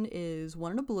first one is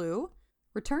 1 and a blue.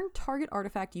 Return target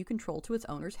artifact you control to its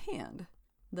owner's hand.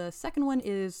 The second one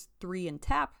is 3 and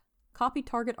tap. Copy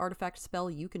target artifact spell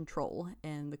you control,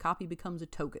 and the copy becomes a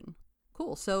token.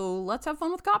 Cool, so let's have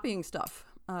fun with copying stuff.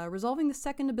 Resolving the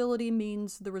second ability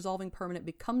means the resolving permanent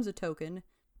becomes a token,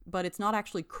 but it's not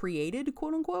actually created,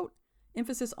 quote-unquote.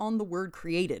 Emphasis on the word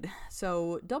created.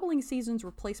 So Doubling Season's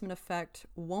replacement effect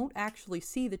won't actually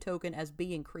see the token as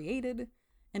being created,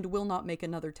 and will not make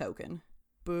another token.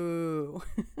 Boo.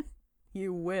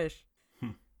 You wish.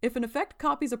 If an effect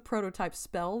copies a prototype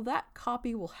spell, that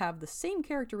copy will have the same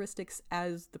characteristics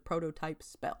as the prototype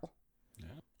spell.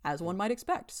 Yeah. As one might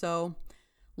expect. So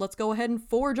let's go ahead and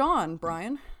forge on,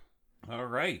 Brian. All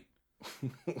right.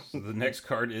 So the next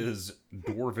card is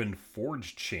Dwarven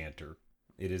Forge Chanter.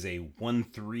 It is a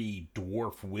 1/3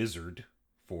 dwarf wizard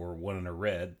for 1 and a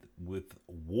red with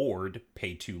ward,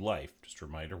 pay 2 life. Just a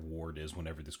reminder, ward is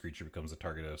whenever this creature becomes a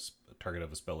target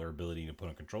of a spell or ability an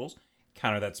opponent controls.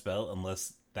 Counter that spell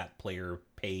unless that player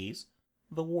pays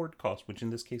the ward cost, which in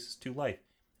this case is 2 life.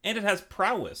 And it has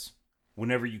prowess.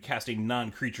 Whenever you cast a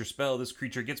non-creature spell, this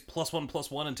creature gets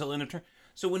 +1/+1 until end of turn.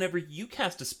 So whenever you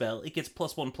cast a spell, it gets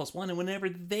 +1/+1, and whenever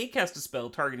they cast a spell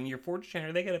targeting your Forge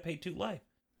Chanter, they gotta pay 2 life.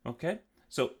 Okay?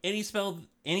 So any spell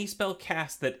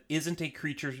cast that isn't a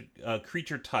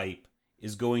creature type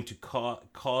is going to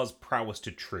cause prowess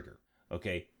to trigger.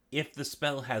 Okay? If the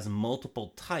spell has multiple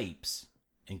types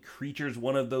and creature's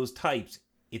one of those types,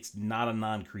 it's not a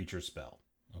non-creature spell.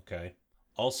 Okay?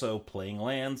 Also, playing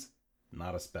lands,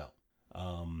 not a spell.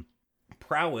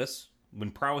 Prowess,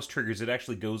 when prowess triggers, it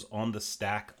actually goes on the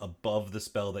stack above the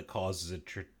spell that causes it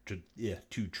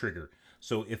to trigger.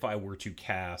 So if I were to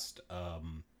cast,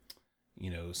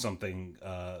 something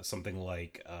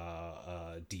like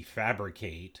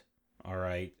Defabricate, all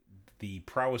right, the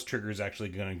prowess trigger is actually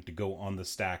going to go on the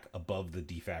stack above the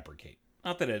Defabricate.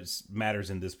 Not that it matters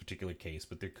in this particular case,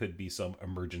 but there could be some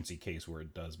emergency case where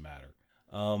it does matter.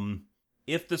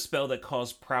 If the spell that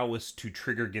caused prowess to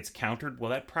trigger gets countered,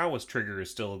 well, that prowess trigger is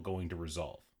still going to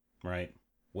resolve, right?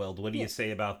 Weld, what do you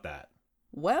say about that?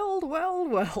 Weld.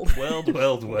 Weld.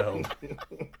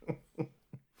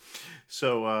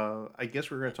 So I guess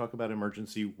we're going to talk about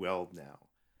Emergency Weld now.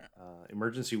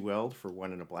 Emergency Weld for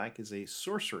 1 and a black is a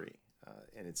sorcery,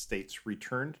 and it states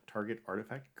return target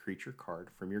artifact creature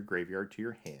card from your graveyard to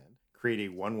your hand. Create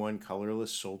a 1/1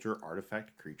 colorless soldier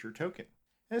artifact creature token.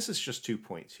 And this is just 2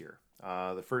 points here.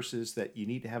 The first is that you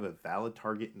need to have a valid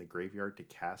target in the graveyard to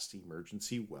cast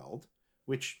Emergency Weld,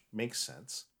 which makes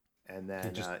sense. And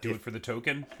then just do it for the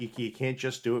token? You can't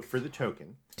just do it for the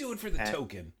token. Do it for the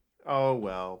token. Oh,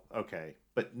 well, okay.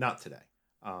 But not today.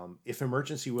 If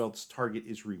Emergency Weld's target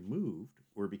is removed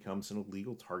or becomes an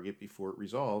illegal target before it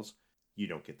resolves, you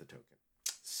don't get the token.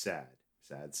 Sad.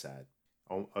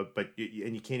 Oh,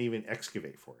 and you can't even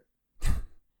excavate for it.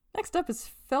 Next up is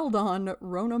Feldon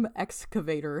Ronom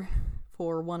Excavator.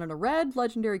 For 1 and a red,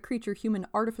 legendary creature, human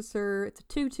artificer. It's a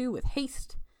 2/2 with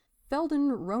haste. Feldon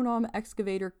Ronom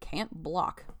Excavator can't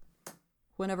block.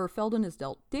 Whenever Feldon is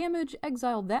dealt damage,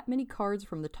 exile that many cards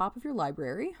from the top of your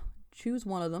library. Choose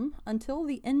one of them. Until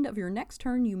the end of your next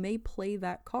turn, you may play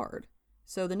that card.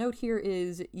 So the note here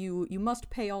is you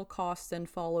must pay all costs and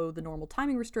follow the normal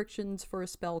timing restrictions for a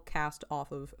spell cast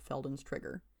off of Feldon's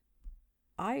trigger.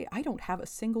 I don't have a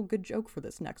single good joke for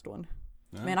this next one.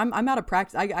 No. Man, I'm out of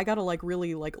practice. I gotta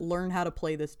really learn how to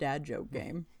play this dad joke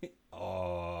game.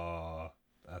 Oh,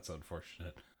 that's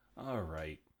unfortunate. All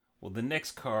right. Well, the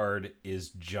next card is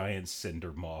Giant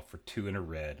Cindermaw for 2 and a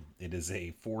red. It is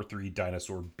a 4/3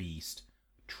 dinosaur beast.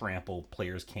 Trample,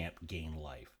 players can't gain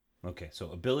life. Okay,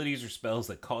 so abilities or spells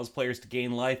that cause players to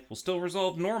gain life will still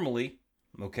resolve normally,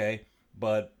 okay?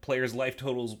 But players' life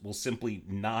totals will simply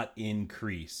not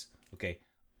increase, okay?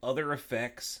 Other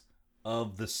effects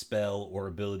of the spell or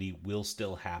ability will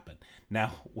still happen.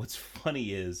 Now, what's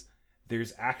funny is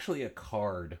there's actually a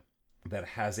card that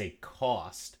has a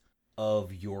cost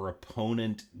of your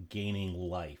opponent gaining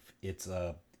life. It's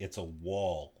a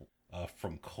wall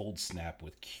from Cold Snap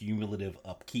with cumulative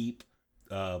upkeep.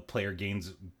 Player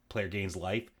gains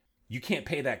life. You can't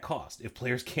pay that cost. If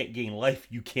players can't gain life,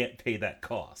 you can't pay that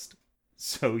cost.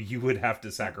 So you would have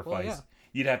to sacrifice. Well, yeah.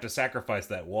 You'd have to sacrifice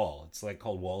that wall. It's like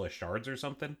called Wall of Shards or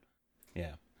something.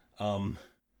 Yeah.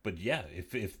 But yeah,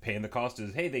 if paying the cost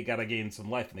is, hey, they gotta gain some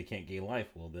life and they can't gain life,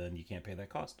 well then you can't pay that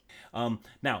cost.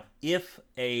 Now, if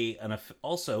an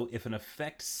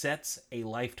effect sets a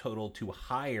life total to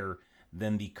higher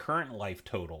than the current life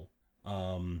total,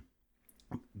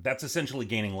 that's essentially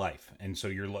gaining life, and so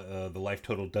your the life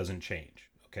total doesn't change.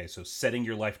 Okay, so setting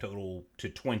your life total to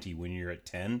 20 when you're at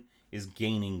 10 is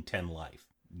gaining 10 life,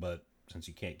 but since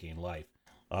you can't gain life,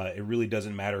 it really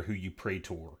doesn't matter who you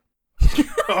Praetor.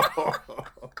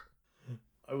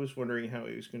 I was wondering how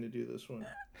he was going to do this one.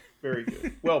 Very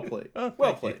good. Well played.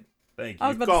 Well played. Thank you. I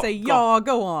was about to say, y'all,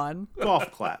 go on.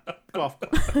 Golf clap.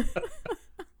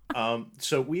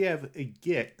 So we have a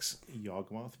Gix,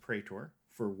 Yawgmoth Praetor,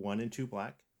 for 1 and 2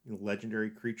 black. Legendary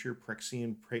creature,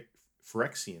 Phyrexian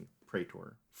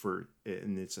Praetor,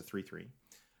 and it's a 3/3.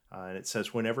 And it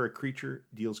says, whenever a creature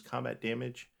deals combat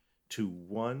damage to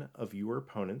one of your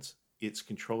opponents, its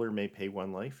controller may pay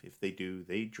 1 life. If they do,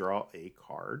 they draw a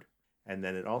card. And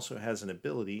then it also has an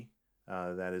ability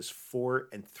that is 4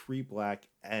 and 3 black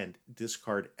and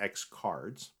discard X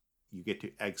cards. you get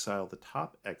to exile the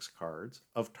top X cards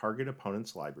of target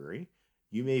opponent's library.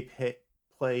 You may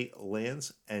play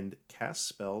lands and cast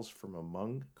spells from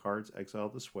among cards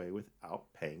exiled this way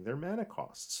without paying their mana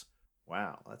costs.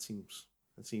 Wow, that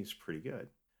seems pretty good.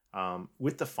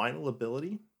 With the final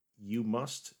ability, you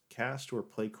must cast or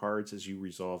play cards as you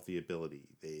resolve the ability.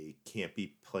 They can't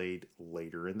be played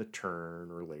later in the turn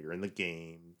or later in the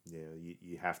game.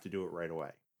 You have to do it right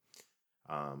away.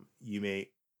 You may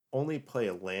only play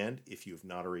a land if you have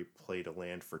not already played a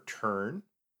land for turn,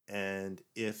 and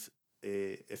if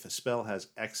a spell has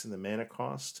X in the mana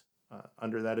cost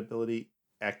under that ability,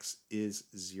 X is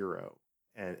 0.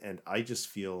 And I just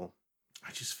feel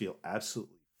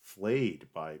absolutely flayed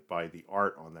by the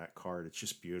art on that card. It's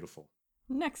just beautiful.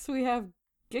 Next we have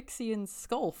Gixian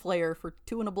Skullflayer for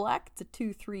 2 and a black. It's a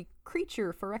 2/3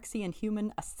 creature Phyrexian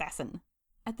human assassin.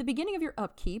 At the beginning of your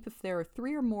upkeep, if there are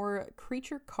 3 or more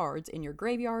creature cards in your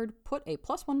graveyard, put a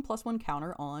 +1/+1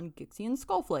 counter on Gixian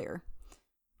Skullflayer.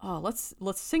 Oh, let's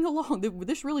sing along.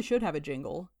 This really should have a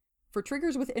jingle. For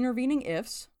triggers with intervening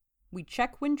ifs, we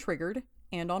check when triggered,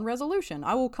 and on resolution.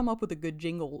 I will come up with a good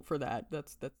jingle for that.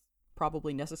 That's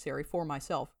probably necessary for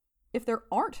myself. If there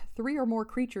aren't 3 or more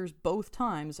creatures both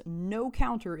times, no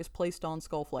counter is placed on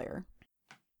Skullflayer.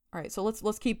 All right, so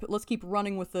let's keep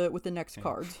running with the next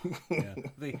cards. Yeah.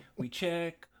 We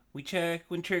check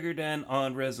when triggered and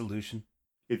on resolution.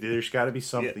 There's got to be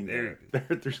something there.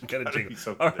 There's got to be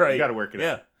something. All right, you got to work it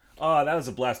out. Oh, that was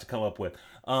a blast to come up with.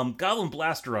 Goblin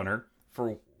Blast Runner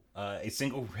for a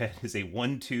single red is a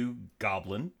 1/2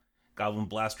 goblin. Goblin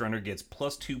Blast Runner gets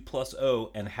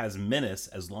 +2/+0 and has menace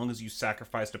as long as you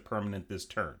sacrificed a permanent this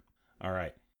turn. All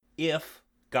right. If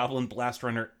Goblin Blast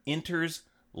Runner enters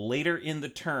later in the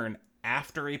turn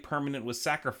after a permanent was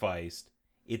sacrificed,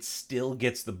 it still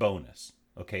gets the bonus.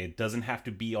 Okay, it doesn't have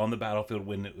to be on the battlefield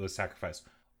when it was sacrificed.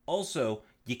 Also,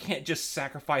 you can't just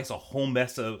sacrifice a whole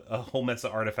mess of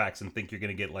artifacts and think you're going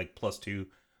to get like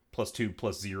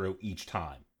 +2/+0 each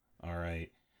time. All right.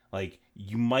 Like,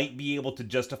 you might be able to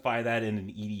justify that in an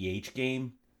EDH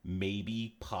game,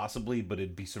 maybe, possibly, but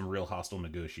it'd be some real hostile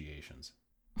negotiations.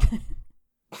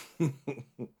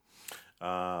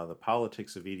 The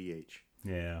politics of EDH.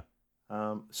 Yeah.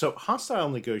 So Hostile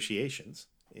Negotiations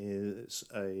is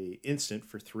a instant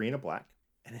for 3 and a black,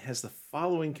 and it has the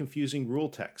following confusing rule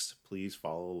text. Please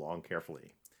follow along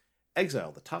carefully.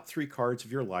 Exile the top 3 cards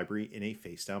of your library in a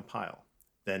face-down pile.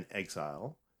 Then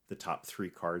exile the top 3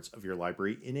 cards of your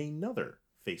library in another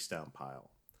face-down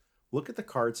pile. Look at the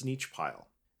cards in each pile.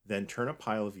 Then turn a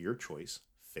pile of your choice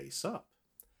face up.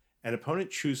 An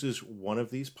opponent chooses one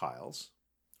of those piles.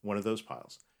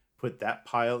 Put that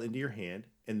pile into your hand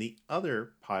and the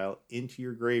other pile into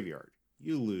your graveyard.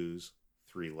 You lose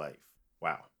 3 life.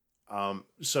 Wow.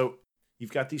 So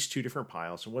you've got these 2 different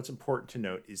piles, and what's important to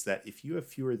note is that if you have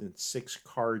fewer than 6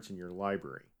 cards in your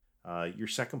library, your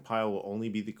second pile will only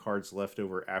be the cards left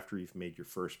over after you've made your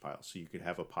first pile. So you could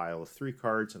have a pile of 3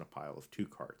 cards and a pile of 2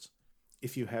 cards.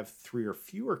 If you have 3 or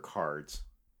fewer cards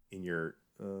in your,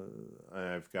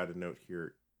 I've got a note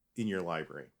here, in your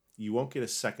library, you won't get a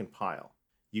second pile.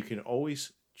 You can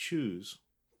always choose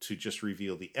to just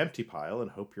reveal the empty pile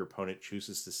and hope your opponent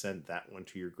chooses to send that one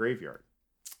to your graveyard.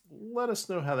 Let us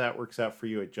know how that works out for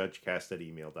you at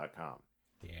judgecast@email.com.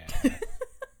 Yeah.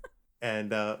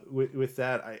 And with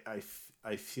that,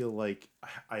 I feel like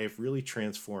I have really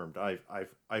transformed.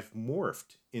 I've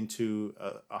morphed into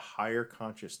a higher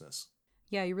consciousness.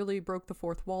 Yeah, you really broke the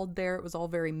fourth wall there. It was all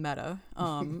very meta.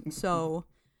 So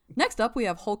next up, we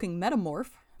have Hulking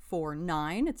Metamorph for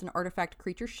 9. It's an artifact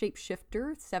creature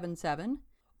shapeshifter, 7/7.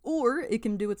 Or it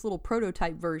can do its little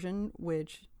prototype version,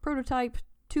 which prototype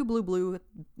 2 blue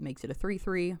makes it a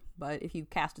 3/3. But if you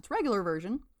cast its regular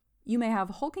version, you may have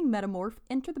Hulking Metamorph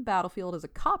enter the battlefield as a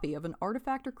copy of an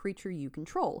artifact or creature you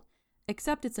control,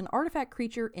 except it's an artifact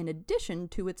creature in addition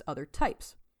to its other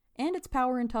types, and its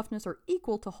power and toughness are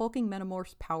equal to Hulking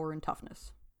Metamorph's power and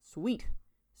toughness. Sweet.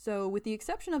 So with the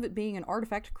exception of it being an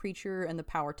artifact creature and the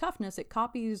power toughness, it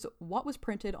copies what was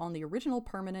printed on the original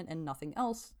permanent and nothing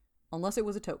else, unless it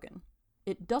was a token.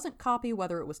 It doesn't copy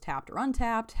whether it was tapped or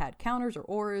untapped, had counters or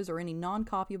auras, or any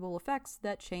non-copyable effects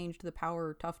that changed the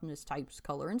power, toughness, types,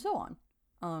 color, and so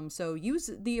on. So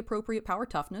use the appropriate power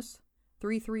toughness,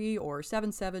 3/3 or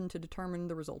 7/7 to determine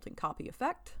the resulting copy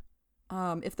effect.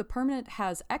 If the permanent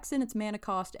has X in its mana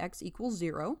cost, X equals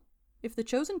 0. If the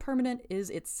chosen permanent is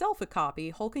itself a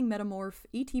copy, Hulking Metamorph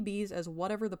ETBs as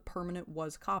whatever the permanent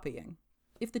was copying.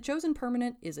 If the chosen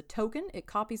permanent is a token, it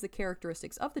copies the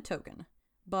characteristics of the token.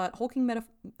 But Hulking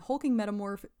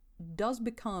Metamorph does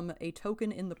become a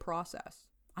token in the process.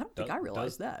 I don't think I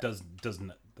realized that. Does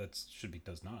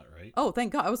does not, right? Oh,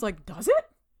 thank God. I was like, does it?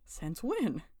 Since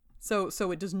when? So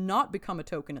it does not become a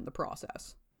token in the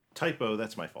process. Typo,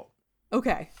 that's my fault.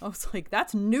 Okay. I was like,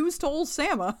 that's news to old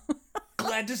Sama.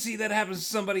 Glad to see that happens to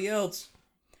somebody else.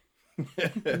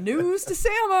 News to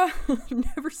Sama.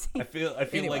 Never seen. I feel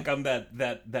Anyway. like I'm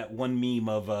that one meme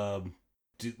of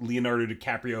Leonardo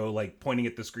DiCaprio like pointing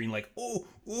at the screen like,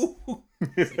 ooh.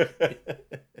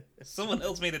 Someone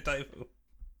else made a typo.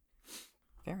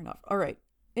 Fair enough. All right.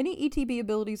 Any ETB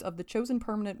abilities of the chosen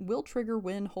permanent will trigger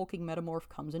when Hulking Metamorph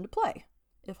comes into play.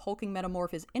 If Hulking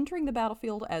Metamorph is entering the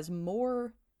battlefield as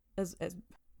more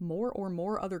or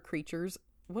more other creatures,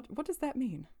 what does that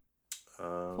mean?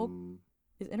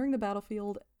 Is entering the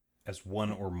battlefield As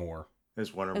one or more.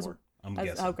 As one or more. I'm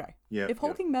guessing. Okay. Yeah. If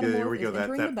Hulking yeah. There Metamorph we go. is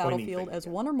entering the that pointing battlefield thing, as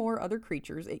yeah. one or more other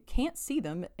creatures, it can't see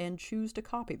them and choose to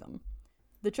copy them.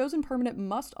 The chosen permanent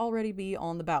must already be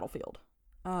on the battlefield.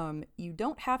 You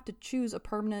don't have to choose a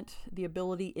permanent. The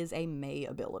ability is a May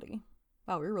ability.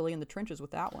 Wow, we're really in the trenches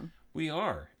with that one. We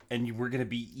are. And we're going to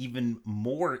be even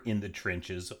more in the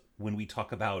trenches when we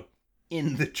talk about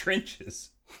in the trenches.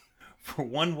 For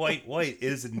 1 white, it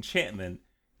is an enchantment.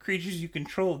 Creatures you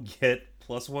control get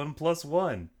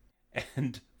 +1/+1.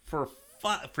 And for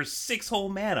 6 whole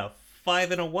mana,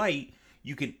 5 and a white,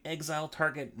 you can exile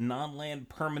target non-land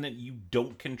permanent you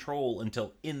don't control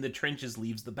until In the Trenches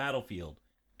leaves the battlefield.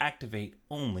 Activate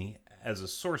only as a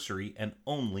sorcery and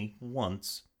only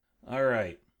once. All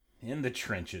right, In the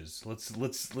Trenches.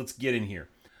 Let's get in here.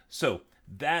 So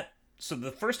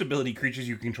the first ability, creatures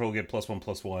you control get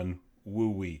 +1/+1.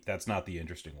 Woo-wee. That's not the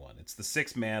interesting one. It's the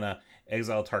 6 mana,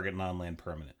 exile target non-land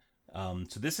permanent.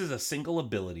 So this is a single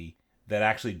ability that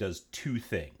actually does 2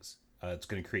 things. It's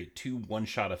going to create 2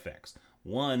 one-shot effects.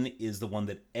 One is the one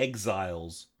that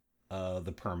exiles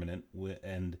the permanent,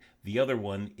 and the other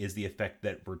one is the effect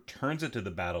that returns it to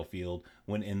the battlefield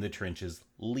when In the Trenches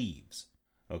leaves.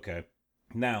 Okay?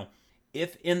 Now,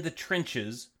 if In the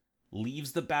Trenches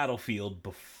leaves the battlefield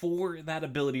before that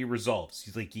ability resolves,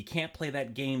 he's like, you can't play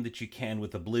that game that you can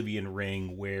with Oblivion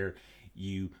Ring where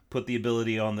you put the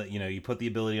ability on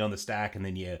the stack and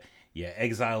then you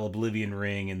exile Oblivion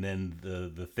Ring, and then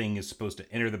the thing is supposed to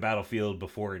enter the battlefield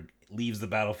before it leaves the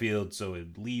battlefield, so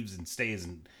it leaves and stays,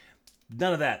 and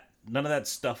none of that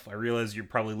stuff. I realize you're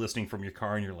probably listening from your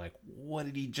car and you're like, what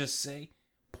did he just say?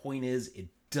 Point is, it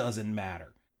doesn't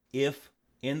matter. If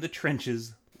In the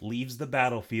Trenches leaves the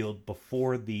battlefield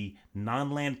before the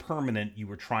non-land permanent you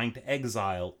were trying to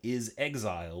exile is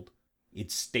exiled, it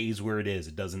stays where it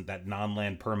is. That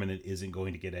non-land permanent isn't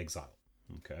going to get exiled.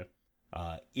 Okay.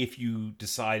 If you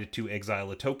decide to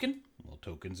exile a token, well,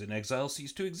 tokens in exile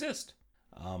cease to exist.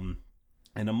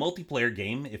 In a multiplayer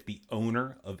game, if the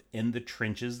owner of In the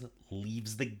Trenches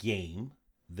leaves the game,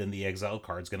 then the exiled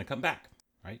card's going to come back,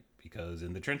 right? Because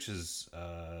In the Trenches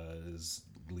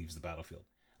leaves the battlefield.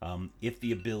 If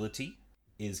the ability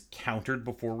is countered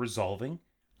before resolving,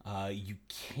 you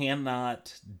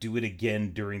cannot do it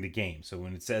again during the game. So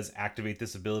when it says activate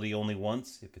this ability only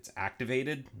once, if it's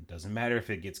activated, it doesn't matter if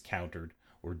it gets countered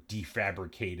or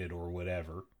defabricated or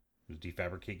whatever. Does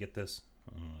defabricate get this?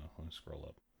 I don't know. Let me scroll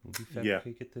up. Will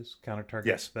defabricate get this? Counter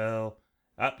target spell.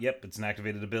 Yep, it's an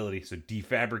activated ability. So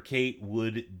defabricate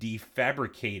would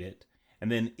defabricate it.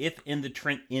 And then if In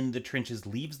the Trenches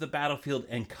leaves the battlefield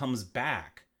and comes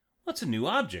back, well, it's a new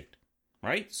object.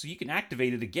 Right? So you can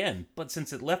activate it again, but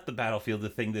since it left the battlefield, the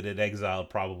thing that it exiled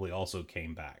probably also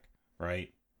came back,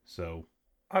 right? So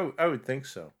I would think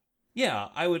so. Yeah,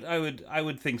 I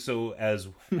would think so as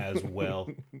well.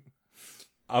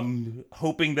 I'm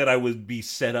hoping that I would be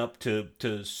set up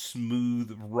to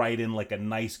smooth right in like a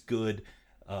nice good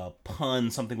pun,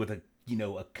 something with a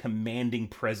commanding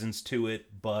presence to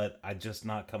it, but I'm just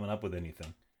not coming up with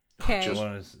anything. Okay. I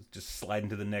want to just slide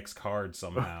into the next card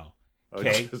somehow. Oh,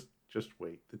 Okay. Just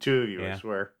wait. The two of you, Yeah. I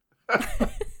swear.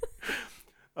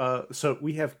 So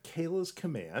we have Kayla's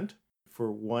Command.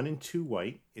 For 1 and 2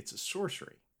 white, it's a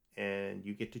sorcery. And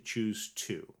you get to choose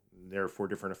 2. There are 4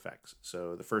 different effects.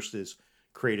 So the first is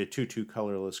create a 2/2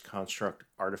 colorless construct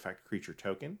artifact creature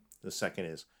token. The second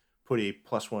is put a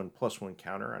 +1/+1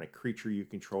 counter on a creature you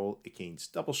control. It gains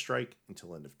double strike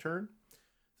until end of turn.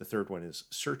 The third one is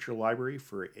search your library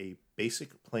for a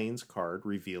basic plains card,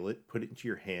 reveal it, put it into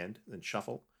your hand, then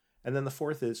shuffle. And then the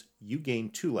fourth is you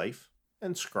gain 2 life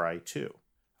and scry 2.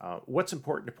 What's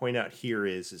important to point out here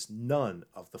is none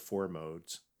of the 4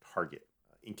 modes target.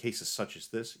 In cases such as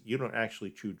this, you don't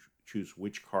actually choose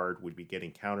which card would be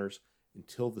getting counters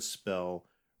until the spell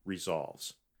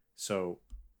resolves. So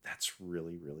that's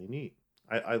really, really neat.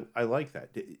 I like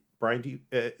that. Brian,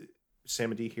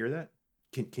 Sam, do you hear that?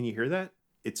 Can you hear that?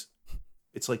 It's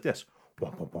like this.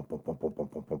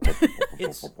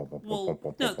 It's well,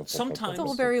 no, sometimes It's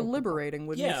all very liberating,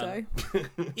 wouldn't you Yeah. say?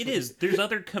 it is. There's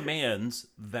other commands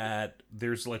that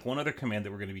there's like one other command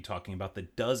that we're going to be talking about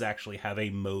that does actually have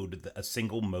a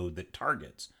single mode that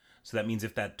targets. So that means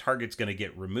if that target's going to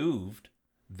get removed,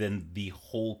 then the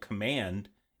whole command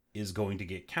is going to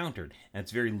get countered, and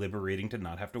it's very liberating to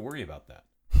not have to worry about that.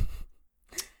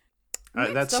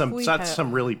 That's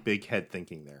some really big head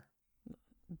thinking there.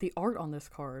 The art on this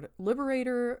card.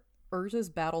 Liberator, Urza's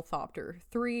Battle Thopter.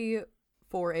 3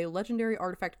 for a legendary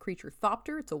artifact creature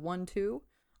Thopter. It's a 1/2.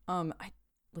 I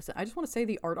just want to say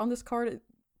the art on this card,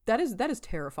 that is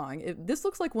terrifying. This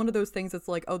looks like one of those things that's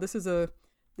like, oh, this is a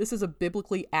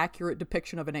biblically accurate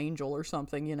depiction of an angel or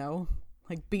something, you know?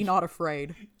 Like, be not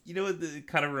afraid. You know what? It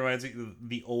kind of reminds me of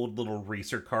the old little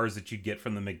racer cars that you get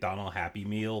from the McDonald's Happy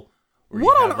Meal.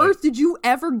 What on earth did you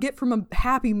ever get from a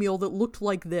Happy Meal that looked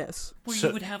like this? Where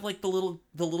you would have like the little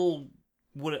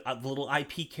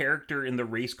IP character in the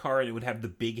race car, and it would have the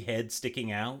big head sticking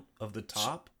out of the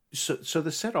top. So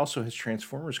the set also has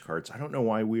Transformers cards. I don't know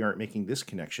why we aren't making this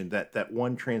connection. That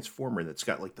one Transformer that's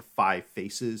got like the 5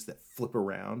 faces that flip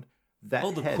around.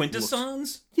 The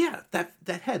Quintessons?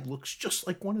 That head looks just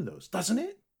like one of those, doesn't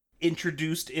it?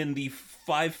 Introduced in the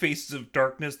 5 Faces of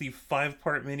Darkness, the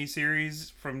 5-part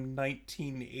miniseries from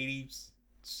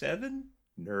 1987?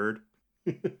 Nerd.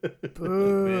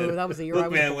 Boo, that was the year I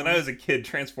was born. When I was a kid,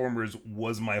 Transformers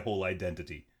was my whole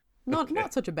identity.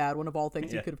 Not such a bad one of all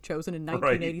things you could have chosen in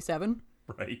 1987.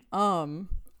 Right.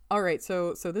 Alright,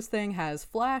 so this thing has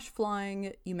flash,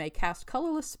 flying. You may cast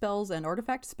colorless spells and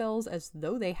artifact spells as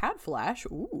though they had flash.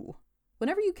 Ooh.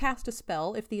 Whenever you cast a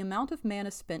spell, if the amount of mana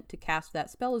spent to cast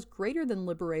that spell is greater than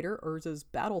Liberator, Urza's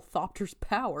Battle Thopter's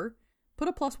power, put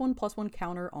a +1/+1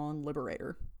 counter on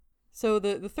Liberator. So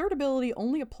the third ability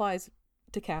only applies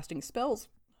to casting spells.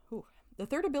 Ooh. The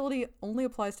third ability only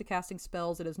applies to casting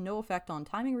spells. It has no effect on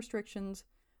timing restrictions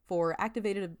for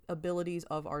activated abilities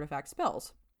of artifact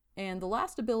spells. And the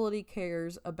last ability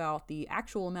cares about the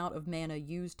actual amount of mana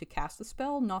used to cast the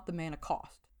spell, not the mana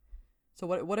cost. So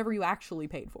whatever you actually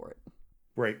paid for it.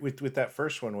 Right. With that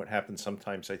first one, what happens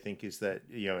sometimes, I think, is that,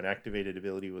 an activated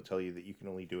ability will tell you that you can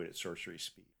only do it at sorcery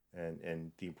speed.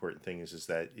 And the important thing is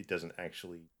that it doesn't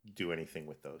actually do anything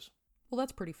with those. Well,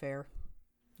 that's pretty fair.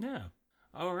 Yeah.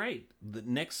 All right. The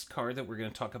next card that we're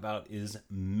going to talk about is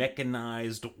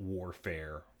Mechanized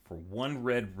Warfare. For 1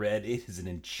 red, it is an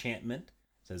enchantment.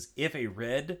 It says, if a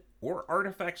red or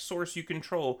artifact source you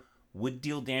control would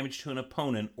deal damage to an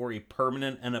opponent or a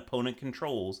permanent an opponent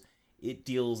controls, it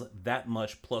deals that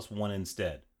much +1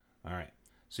 instead. All right.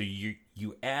 So you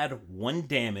add 1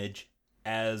 damage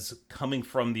as coming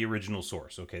from the original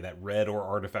source. Okay, that red or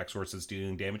artifact source is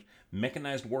dealing damage.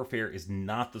 Mechanized Warfare is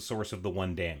not the source of the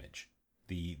 1 damage.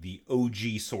 The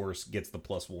OG source gets the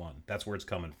 +1. That's where it's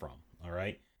coming from. All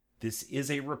right. This is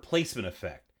a replacement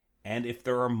effect. And if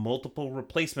there are multiple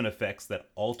replacement effects that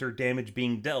alter damage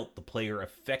being dealt, the player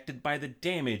affected by the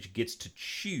damage gets to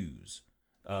choose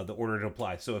the order to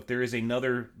apply. So if there is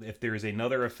another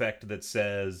effect that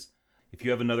says, if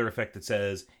you have another effect that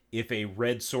says, if a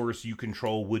red source you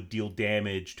control would deal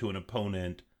damage to an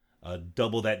opponent,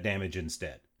 double that damage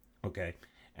instead. Okay,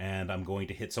 and I'm going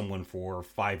to hit someone for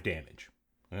 5 damage.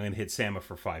 I'm going to hit Sama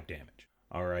for 5 damage.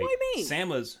 All right. Why me?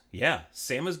 Sama's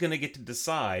going to get to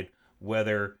decide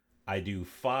whether I do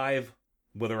 5,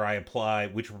 whether I apply,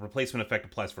 which replacement effect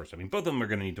applies first. I mean, both of them are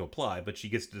going to need to apply, but she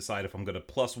gets to decide if I'm going to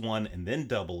 +1 and then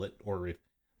double it, or if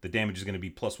the damage is going to be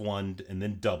 +1 and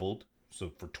then doubled, so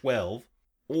for 12,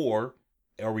 or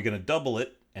are we going to double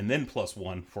it and then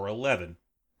 +1 for 11?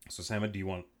 So, Sama, do you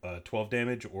want 12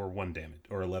 damage or 1 damage,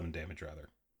 or 11 damage, rather?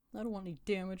 I don't want any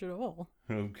damage at all.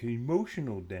 Okay,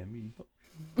 emotional damage.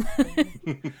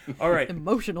 All right.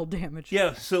 Emotional damage.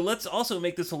 Yeah, so let's also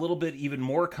make this a little bit even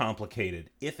more complicated.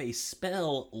 If a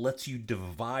spell lets you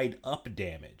divide up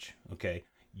damage, okay,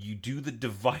 you do the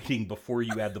dividing before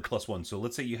you add the +1. So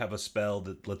let's say you have a spell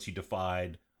that lets you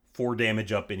divide 4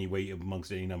 damage up anyway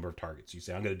amongst any number of targets. You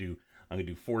say, I'm going to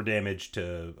do 4 damage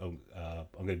to I'm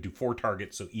going to do 4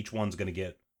 targets, so each one's going to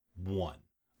get 1.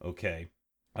 Okay.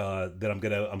 Then I'm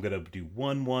gonna do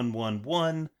 1, 1, 1,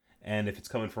 1. And if it's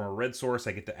coming from a red source,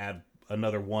 I get to add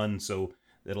another 1, so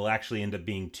it'll actually end up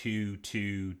being 2,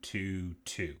 2, 2,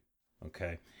 2.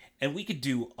 Okay? And we could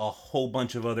do a whole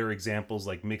bunch of other examples,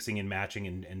 like mixing and matching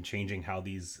and changing how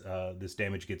this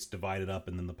damage gets divided up,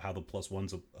 and then how the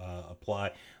 +1s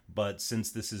apply. But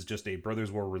since this is just a Brothers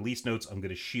War release notes, I'm going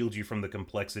to shield you from the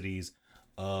complexities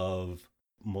of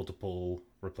multiple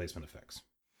replacement effects.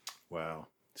 Wow.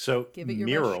 So Give it your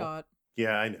Mural, best shot.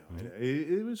 Yeah, I know.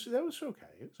 That was okay.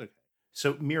 It was okay.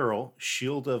 So Mural,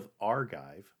 Shield of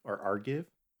Argive, or Argive?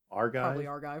 Probably Argive?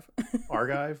 Argive.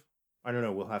 Argive? I don't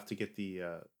know. We'll have to get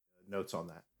the notes on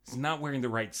that. He's not wearing the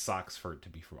right socks for it to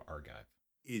be from Argive.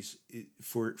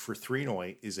 For 3 and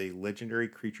white, is a legendary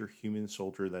creature human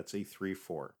soldier that's a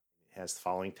 3/4. It has the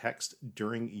following text.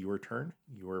 During your turn,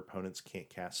 your opponents can't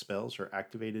cast spells or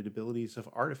activated abilities of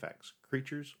artifacts,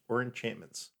 creatures, or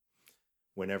enchantments.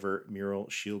 Whenever Mural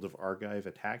Shield of Argive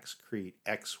attacks, create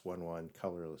X/1/1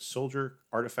 colorless soldier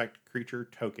artifact creature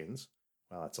tokens.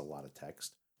 Wow, that's a lot of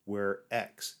text. Where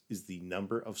X is the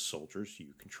number of soldiers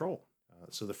you control.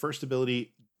 So the first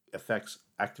ability affects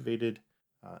activated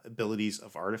abilities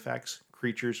of artifacts,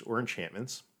 creatures, or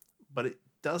enchantments, but it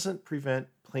doesn't prevent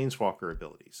planeswalker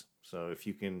abilities. So if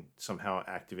you can somehow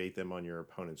activate them on your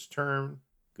opponent's turn,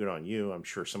 good on you. I'm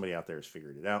sure somebody out there has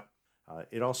figured it out.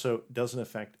 It also doesn't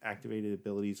affect activated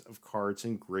abilities of cards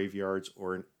in graveyards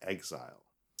or in exile.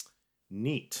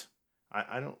 Neat.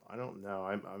 I don't know.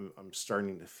 I'm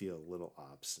starting to feel a little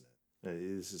obstinate.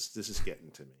 This is getting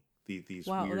to me. These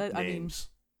weird names.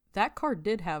 That card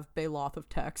did have Baloth of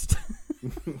Text.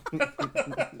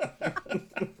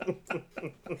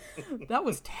 That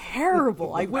was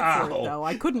terrible. I went for it though.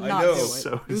 I couldn't not do it.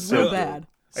 It was so bad.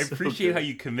 I appreciate how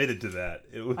you committed to that.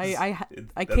 It was. I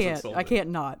can't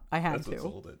not. I had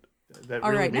to. That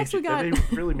All really right, next we got.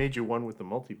 That really made you one with the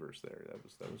multiverse there.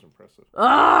 That was impressive.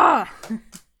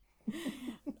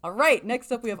 All right,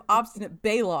 next up we have Obstinate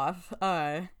Baloth.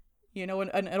 An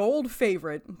old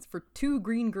favorite. It's for 2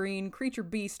 green, creature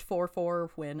beast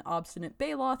 4/4. When Obstinate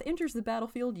Baloth enters the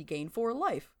battlefield, you gain 4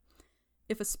 life.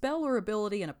 If a spell or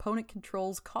ability an opponent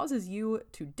controls causes you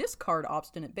to discard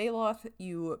Obstinate Baloth,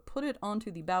 you put it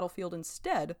onto the battlefield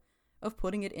instead of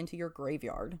putting it into your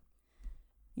graveyard.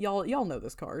 Y'all know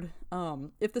this card.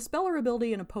 If the spell or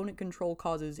ability an opponent control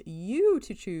causes you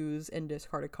to choose and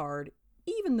discard a card,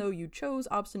 even though you chose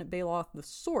Obstinate Baloth, the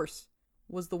source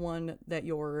was the one that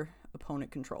your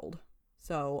opponent controlled.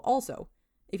 So, also,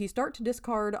 if you start to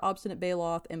discard Obstinate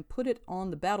Baloth and put it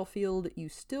on the battlefield, you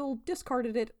still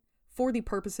discarded it for the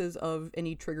purposes of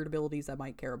any triggered abilities that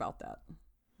might care about that.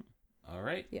 All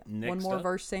right. Yeah. Next one more up.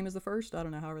 verse, same as the first. I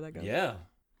don't know, however that goes. Yeah.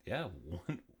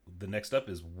 The next up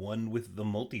is One with the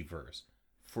Multiverse.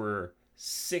 For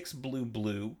 6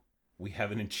 blue, we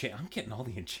have an enchant. I'm getting all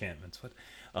the enchantments. What?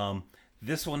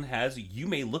 This one has, you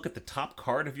may look at the top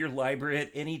card of your library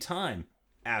at any time.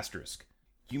 Asterisk.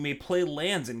 You may play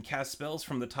lands and cast spells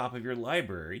from the top of your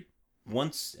library.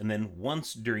 Once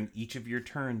during each of your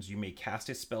turns, you may cast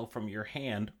a spell from your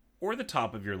hand or the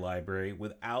top of your library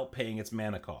without paying its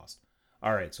mana cost.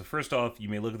 All right, so first off, you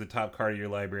may look at the top card of your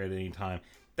library at any time.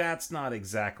 That's not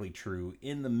exactly true.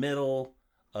 In the middle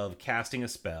of casting a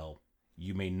spell,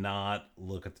 you may not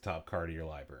look at the top card of your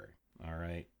library. All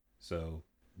right, so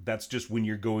that's just when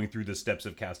you're going through the steps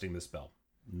of casting the spell.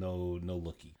 No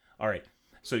looky. All right.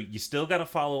 So you still got to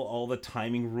follow all the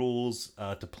timing rules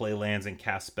to play lands and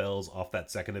cast spells off that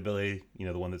second ability. You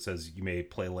know, the one that says you may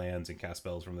play lands and cast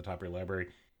spells from the top of your library.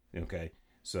 Okay.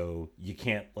 So you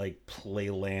can't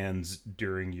play lands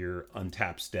during your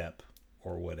untap step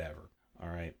or whatever. All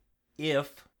right. One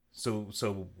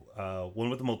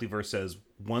with the Multiverse says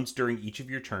once during each of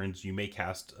your turns, you may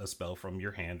cast a spell from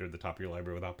your hand or the top of your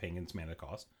library without paying its mana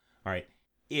cost. All right.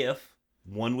 If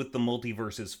One with the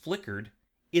Multiverse is flickered,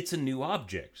 it's a new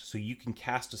object, so you can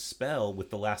cast a spell with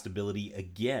the last ability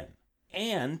again.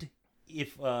 And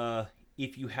if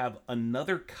you have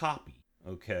another copy,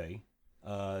 okay,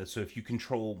 so if you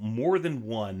control more than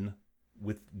one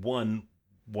with the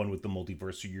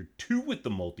Multiverse, so you're 2 with the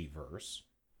Multiverse,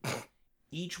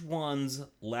 each one's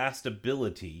last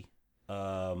ability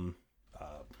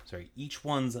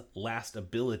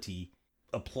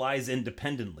applies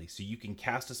independently, so you can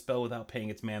cast a spell without paying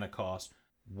its mana cost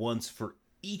once for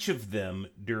each of them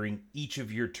during each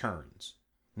of your turns.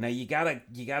 Now you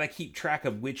gotta keep track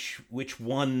of which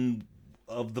one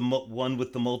of the one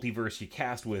with the Multiverse you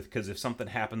cast with, because if something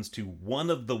happens to one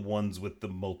of the ones with the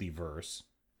Multiverse,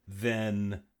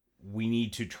 then we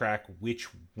need to track which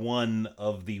one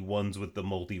of the ones with the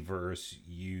Multiverse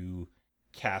you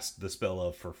cast the spell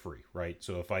of for free, right?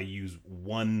 So if I use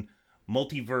one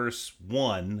Multiverse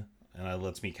 1 and it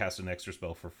lets me cast an extra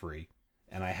spell for free,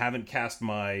 and I haven't cast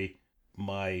my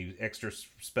extra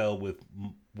spell with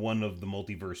one of the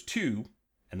Multiverse 2,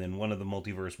 and then one of the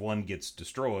Multiverse 1 gets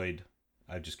destroyed,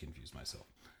 I've just confused myself.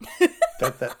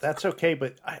 That's okay,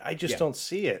 but I just don't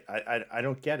see it. I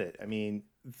don't get it. I mean,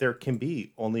 there can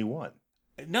be only one.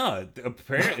 No,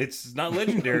 apparently it's not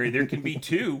legendary. There can be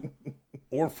 2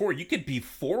 or 4. You could be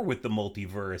 4 with the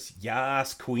Multiverse.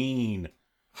 Yas, queen.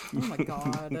 Oh my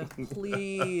god,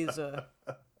 please.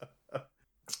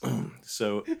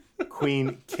 So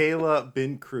Queen Kayla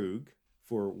bin Krug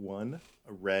for 1,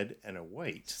 a red, and a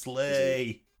white.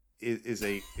 Slay. Is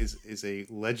a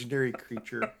legendary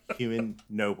creature, human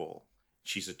noble.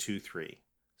 She's a 2/3.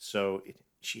 So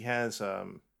she has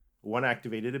 1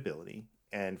 activated ability,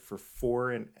 and for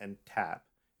 4 and tap,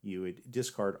 you would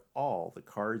discard all the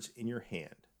cards in your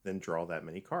hand, then draw that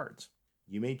many cards.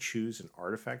 You may choose an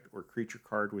artifact or creature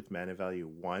card with mana value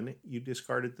 1 you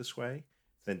discarded this way,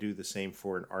 then do the same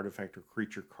for an artifact or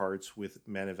creature cards with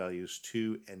mana values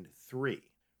 2 and 3.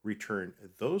 Return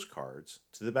those cards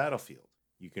to the battlefield.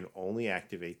 You can only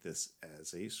activate this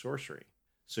as a sorcery.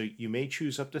 So you may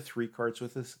choose up to 3 cards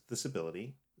with this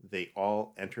ability. They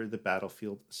all enter the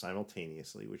battlefield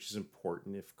simultaneously, which is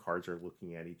important if cards are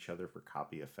looking at each other for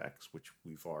copy effects, which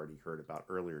we've already heard about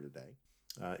earlier today.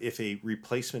 If a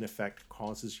replacement effect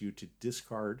causes you to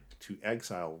discard to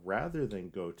exile rather than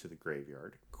go to the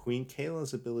graveyard, Queen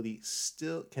Kayla's ability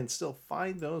can still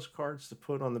find those cards to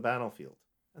put on the battlefield.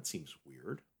 That seems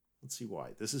weird. Let's see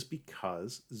why. This is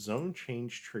because zone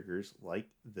change triggers like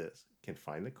this can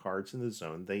find the cards in the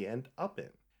zone they end up in.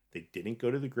 They didn't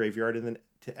go to the graveyard and then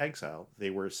to exile.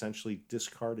 They were essentially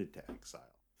discarded to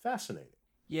exile. Fascinating.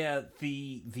 Yeah,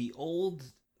 the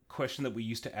old question that we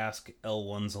used to ask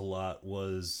L1s a lot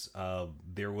was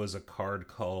there was a card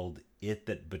called It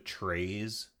That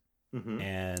Betrays. Mm-hmm.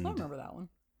 And I remember that one.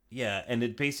 Yeah, and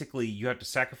it basically, you have to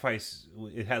sacrifice,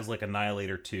 it has like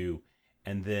Annihilator 2,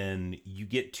 and then you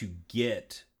get to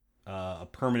get a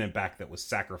permanent back that was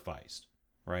sacrificed,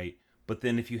 right? But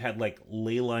then if you had like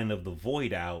Leyline of the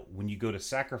Void out, when you go to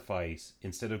sacrifice,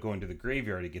 instead of going to the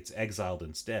graveyard, it gets exiled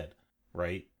instead,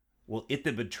 right? Well, It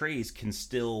That Betrays can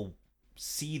still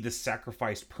see the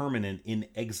sacrificed permanent in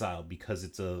exile because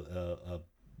it's a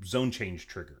zone change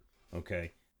trigger,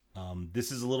 okay?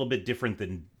 This is a little bit different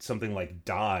than something like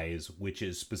Dies, which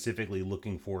is specifically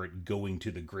looking for it going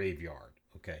to the graveyard,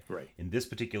 okay? Right. In this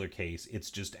particular case,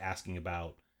 it's just asking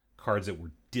about cards that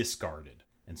were discarded.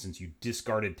 And since you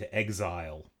discarded to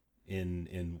exile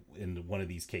in one of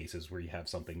these cases where you have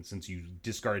something, since you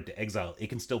discarded to exile, it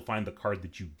can still find the card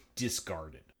that you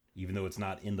discarded, even though it's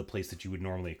not in the place that you would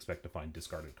normally expect to find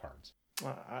discarded cards.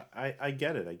 I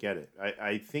get it. I get it.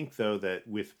 I think, though, that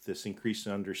with this increased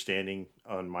understanding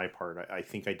on my part, I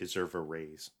think I deserve a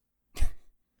raise.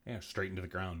 Yeah, straight into the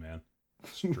ground, man.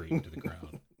 Straight into the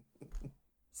ground.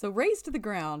 So raise to the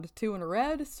ground, 2 and a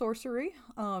red, sorcery.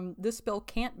 This spell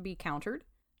can't be countered.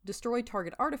 Destroy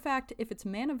target artifact. If its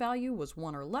mana value was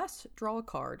 1 or less, draw a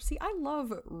card. See, I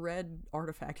love red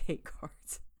artifact hate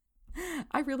cards.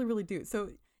 I really, really do. So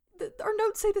our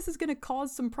notes say this is going to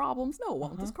cause some problems. No, it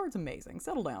won't. This card's amazing.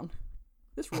 Settle down.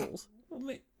 This rules.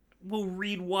 We'll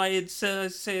read why it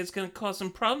says say it's going to cause some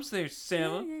problems there,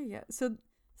 Sam. Yeah. So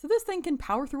this thing can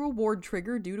power through a ward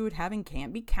trigger due to it having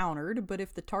can't be countered, but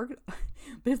if the target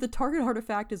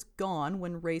artifact is gone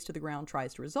when raised to the ground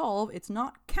tries to resolve, it's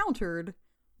not countered,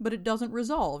 but it doesn't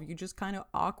resolve. You just kind of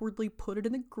awkwardly put it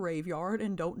in the graveyard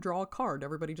and don't draw a card.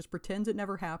 Everybody just pretends it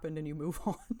never happened and you move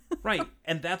on. Right,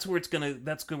 and that's where it's gonna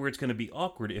be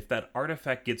awkward. If that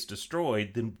artifact gets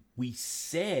destroyed, then we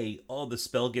say, oh, the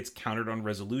spell gets countered on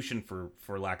resolution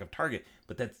for lack of target.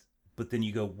 But then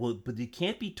you go, well, but it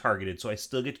can't be targeted, so I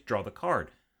still get to draw the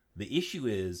card. The issue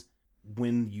is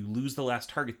when you lose the last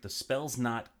target, the spell's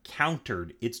not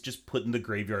countered. It's just put in the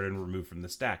graveyard and removed from the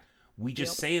stack. We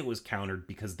just say it was countered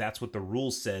because that's what the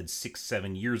rules said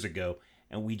 6-7 years ago,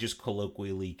 and we just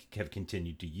colloquially have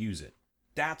continued to use it.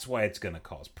 That's why it's going to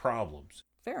cause problems.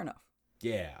 Fair enough.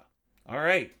 Yeah. All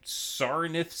right.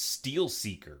 Sarnith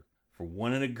Steelseeker for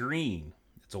 1 and a green.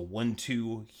 It's a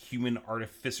 1/2 human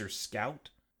artificer scout.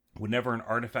 Whenever an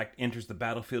artifact enters the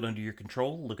battlefield under your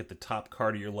control, look at the top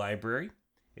card of your library.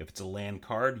 If it's a land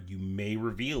card, you may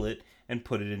reveal it and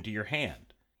put it into your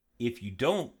hand. If you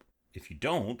don't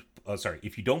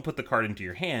put the card into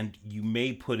your hand, you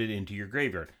may put it into your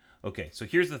graveyard. Okay, so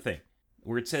here's the thing.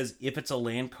 Where it says, if it's a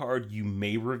land card, you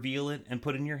may reveal it and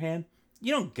put it in your hand.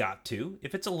 You don't got to.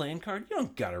 If it's a land card, you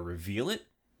don't got to reveal it.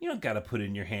 You don't got to put it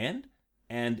in your hand.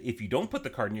 And if you don't put the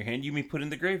card in your hand, you may put it in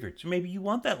the graveyard. So maybe you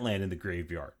want that land in the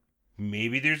graveyard.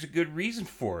 Maybe there's a good reason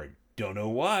for it. Don't know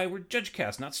why. We're Judge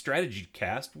Cast, not Strategy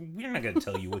Cast. We're not going to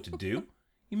tell you what to do.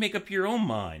 You make up your own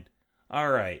mind.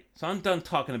 All right, so I'm done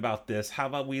talking about this. How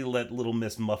about we let Little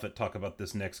Miss Muffet talk about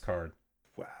this next card?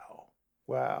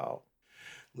 Wow.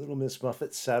 Little Miss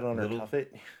Muffet sat on her tuffet.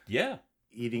 Yeah.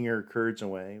 Eating her curds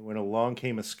away when along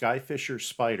came a Skyfisher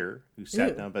spider who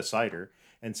sat down beside her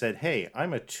and said, hey,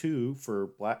 I'm a 2 for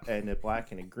black and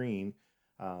a green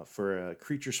for a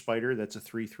creature spider that's a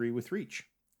 3/3 with reach.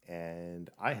 And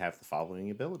I have the following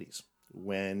abilities.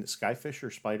 When Skyfish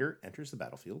or Spider enters the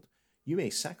battlefield, you may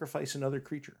sacrifice another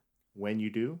creature. When you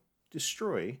do,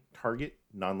 destroy target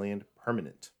non-land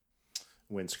permanent.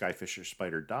 When Skyfish or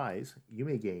Spider dies, you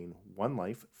may gain 1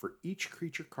 life for each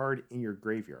creature card in your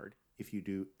graveyard. If you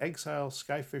do, exile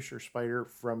Skyfish or Spider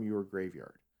from your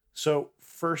graveyard. So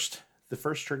the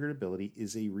first triggered ability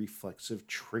is a reflexive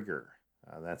trigger.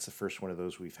 That's the first one of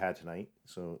those we've had tonight,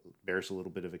 so it bears a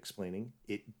little bit of explaining.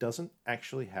 It doesn't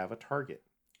actually have a target,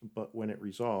 but when it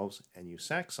resolves and you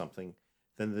sack something,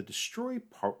 then the destroy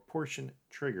portion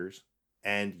triggers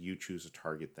and you choose a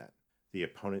target then. The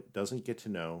opponent doesn't get to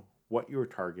know what you're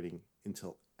targeting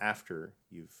until after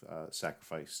you've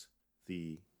sacrificed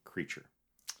the creature.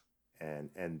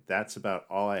 And that's about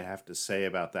all I have to say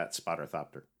about that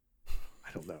Spotterthopter.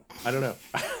 I don't know.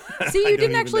 See, you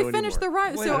didn't actually finish the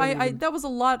rhyme. So that was a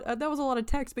lot of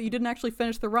text, but you didn't actually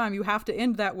finish the rhyme. You have to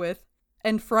end that with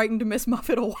 "and frightened Miss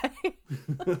Muffet away."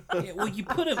 Yeah, well, you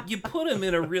put him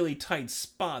in a really tight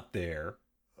spot there.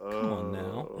 Come on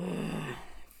now.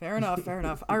 Fair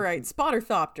enough. All right,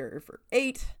 Spotterthopter for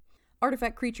 8.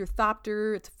 Artifact creature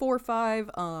Thopter. It's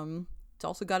 4/5. It's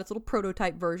also got its little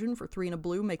prototype version for 3 and a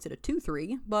blue, makes it a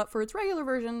 2/3. But for its regular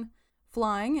version,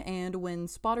 flying, and when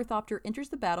Spotterthopter enters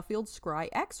the battlefield, scry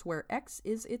X, where X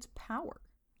is its power.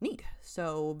 Neat.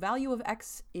 So value of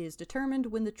X is determined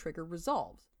when the trigger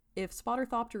resolves. If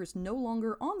Spotterthopter is no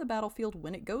longer on the battlefield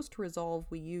when it goes to resolve,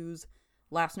 we use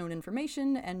last known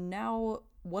information and now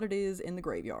what it is in the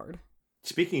graveyard.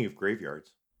 Speaking of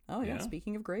graveyards. Oh yeah,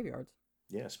 speaking of graveyards.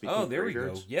 Yeah, speaking of there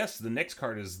graveyards. we go. Yes, the next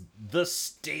card is the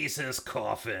Stasis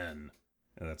Coffin.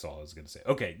 And that's all I was going to say.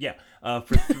 Okay, yeah.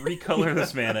 For 3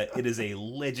 colorless mana, it is a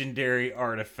legendary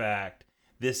artifact.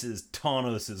 This is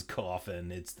Tawnos'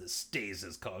 Coffin. It's the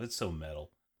Stasis Coffin. It's so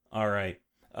metal. All right.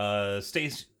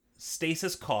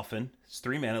 Stasis Coffin. It's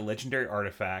 3 mana, legendary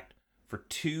artifact. For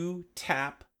 2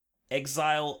 tap,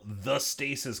 exile the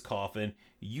Stasis Coffin.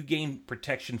 You gain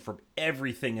protection from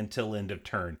everything until end of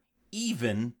turn.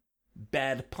 Even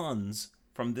bad puns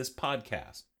from this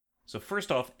podcast. So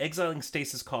first off, exiling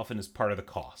Stasis Coffin is part of the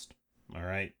cost. All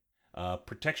right.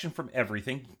 Protection from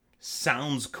everything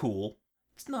sounds cool.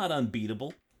 It's not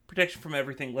unbeatable. Protection from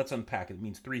everything, let's unpack it. It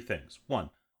means 3 things. 1,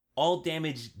 all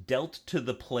damage dealt to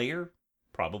the player,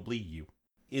 probably you,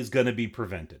 is going to be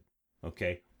prevented.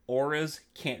 Okay. Auras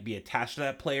can't be attached to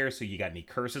that player, so you got any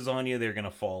curses on you, they're going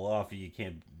to fall off. You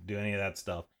can't do any of that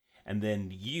stuff. And then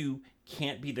you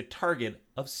can't be the target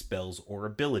of spells or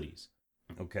abilities.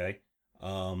 Okay.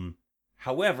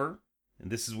 However,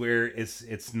 and this is where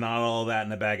it's not all that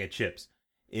in a bag of chips.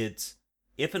 It's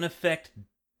if an effect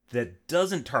that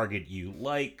doesn't target you,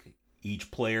 like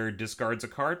each player discards a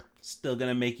card, still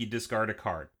gonna make you discard a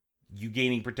card. You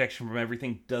gaining protection from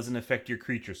everything doesn't affect your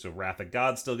creature, so Wrath of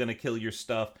God's still gonna kill your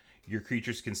stuff. Your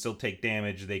creatures can still take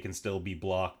damage, they can still be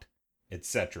blocked,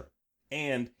 etc.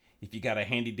 And if you got a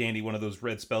handy dandy one of those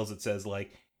red spells that says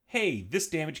like, hey, this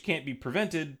damage can't be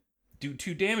prevented, do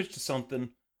 2 damage to something,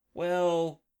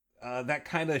 well, that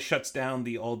kind of shuts down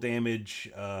the all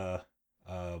damage dealt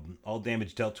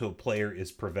to a player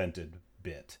is prevented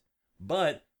bit.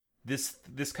 But this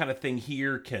kind of thing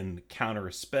here can counter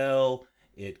a spell.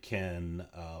 It can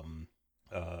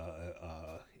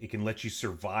let you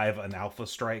survive an alpha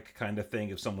strike kind of thing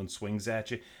if someone swings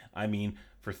at you. I mean,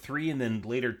 for 3 and then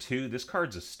later 2, this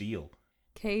card's a steal.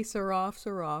 Okay, Seraph.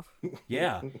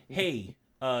 Yeah. Hey,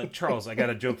 Charles, I got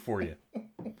a joke for you.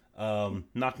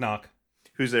 Knock knock.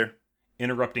 Who's there?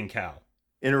 Interrupting cow.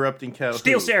 Interrupting cow.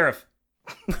 Steel Seraph.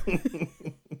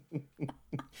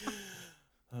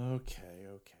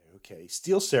 Okay.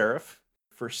 Steel Seraph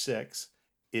for 6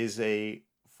 is a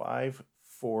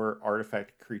 5/4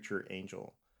 artifact creature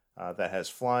angel that has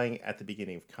flying at the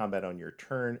beginning of combat on your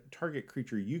turn. Target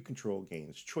creature you control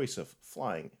gains choice of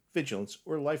flying, vigilance,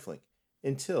 or lifelink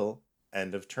until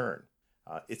end of turn.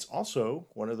 It's also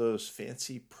one of those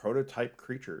fancy prototype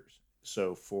creatures.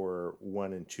 So for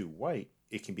 1 and 2 white,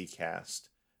 it can be cast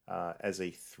as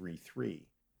a 3/3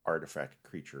 artifact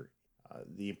creature.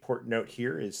 The important note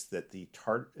here is that the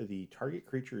target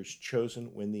creature is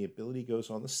chosen when the ability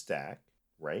goes on the stack,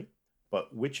 right?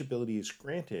 But which ability is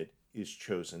granted is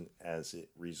chosen as it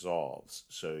resolves.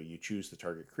 So you choose the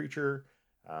target creature,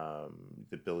 the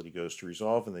ability goes to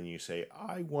resolve, and then you say,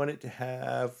 I want it to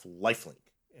have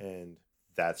lifelink. And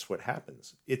that's what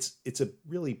happens. It's a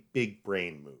really big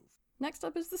brain move. Next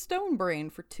up is the Stone Brain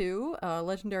for 2,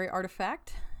 legendary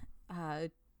artifact.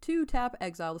 2 tap,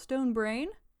 exile the Stone Brain.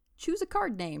 Choose a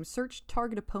card name. Search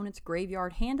target opponent's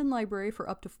graveyard, hand, and library for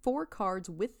up to 4 cards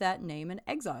with that name and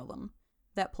exile them.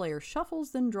 That player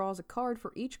shuffles, then draws a card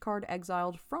for each card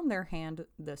exiled from their hand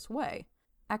this way.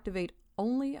 Activate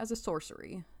only as a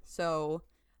sorcery. So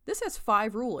this has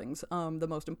 5 rulings. The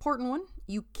most important one,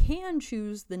 you can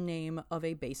choose the name of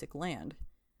a basic land.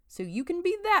 So you can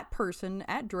be that person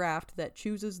at draft that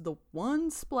chooses the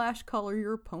one splash color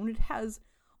your opponent has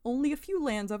only a few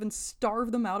lands of and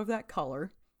starve them out of that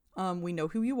color. We know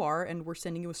who you are, and we're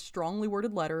sending you a strongly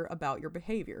worded letter about your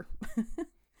behavior.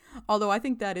 Although I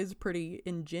think that is pretty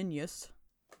ingenious.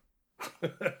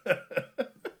 Get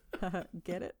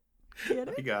it? Get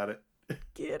it? I got it.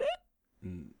 Get it?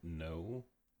 No.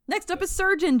 Next up is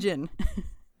Surge Engine.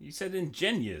 You said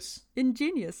ingenious.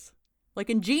 Ingenious. Like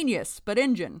ingenious, but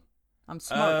engine. I'm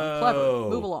smart, I'm clever.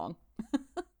 Move along.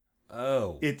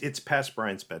 Oh. It's past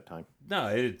Brian's bedtime. No,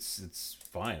 it's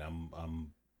fine.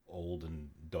 I'm old and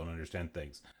don't understand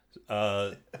things.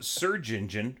 Surge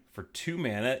Engine for 2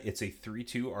 mana. It's a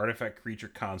 3/2 artifact creature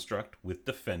construct with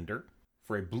Defender.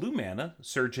 For a blue mana,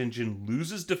 Surge Engine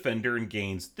loses Defender and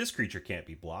gains this creature can't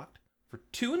be blocked. For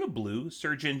 2 and a blue,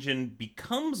 Surge Engine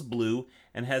becomes blue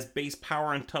and has base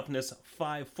power and toughness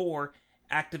 5/4.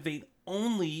 Activate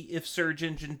only if Surge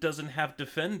Engine doesn't have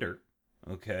Defender.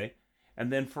 Okay. And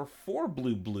then for 4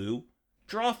 blue,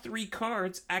 draw 3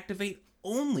 cards, activate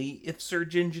only if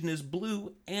Surge Engine is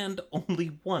blue and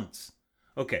only once.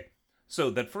 Okay,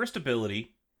 so that first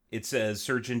ability, it says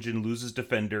Surge Engine loses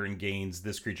Defender and gains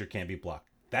this creature can't be blocked.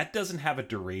 That doesn't have a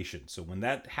duration, so when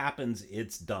that happens,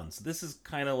 it's done. So this is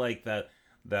kind of like that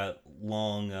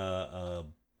long,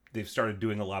 they've started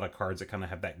doing a lot of cards that kind of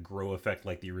have that grow effect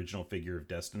like the original Figure of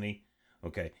Destiny.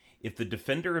 Okay, if the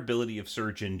Defender ability of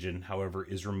Surge Engine, however,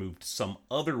 is removed some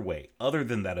other way, other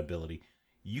than that ability,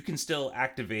 you can still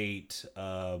activate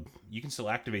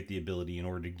the ability in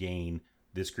order to gain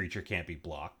this creature can't be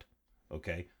blocked.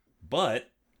 Okay, but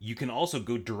you can also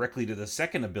go directly to the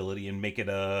second ability and make it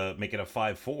a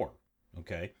 5/4.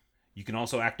 Okay, you can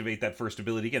also activate that first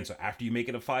ability again. So after you make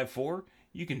it a 5/4,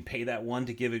 you can pay that 1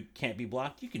 to give it can't be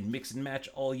blocked. You can mix and match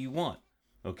all you want.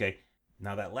 Okay.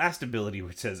 Now that last ability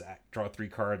which says draw 3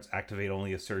 cards, activate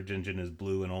only if Surge Engine is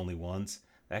blue and only once,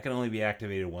 that can only be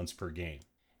activated once per game.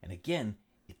 And again,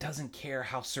 it doesn't care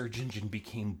how Surge Engine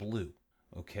became blue.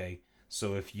 Okay?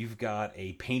 So if you've got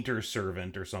a Painter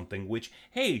Servant or something, which,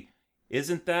 hey,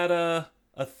 isn't that a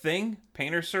thing?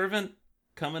 Painter Servant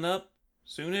coming up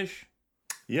soonish?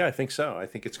 Yeah, I think so. I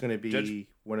think it's going to be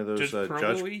one of those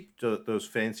those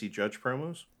fancy Judge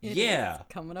promos. It yeah, is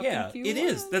coming up. Yeah, in Q1. it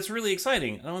is. That's really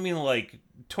exciting. I don't mean to like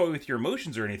toy with your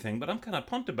emotions or anything, but I'm kind of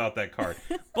pumped about that card.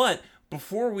 But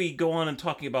before we go on and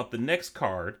talking about the next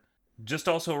card, just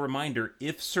also a reminder: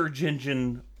 if Surge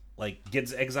Engine like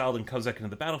gets exiled and comes back into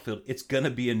the battlefield, it's going to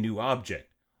be a new object.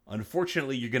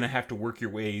 Unfortunately, you're going to have to work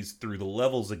your ways through the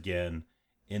levels again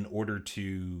in order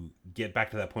to get back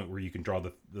to that point where you can draw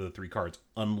the 3 cards,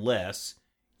 unless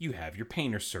you have your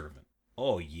Painter Servant.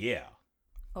 Oh yeah.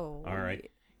 Oh. All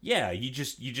right. Yeah, you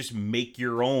just make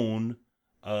your own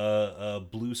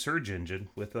blue Surge Engine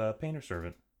with a Painter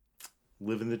Servant.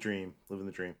 Living the dream. Living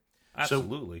the dream.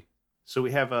 Absolutely. So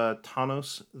we have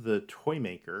Tanos the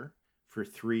Toymaker for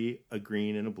 3, a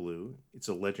green and a blue. It's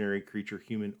a legendary creature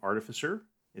human artificer.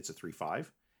 It's a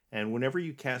 3/5. And whenever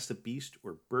you cast a beast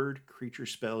or bird creature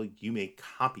spell, you may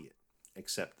copy it,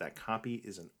 except that copy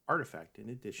is an artifact in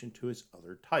addition to its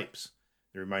other types.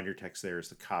 The reminder text there is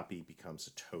the copy becomes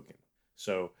a token.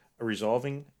 So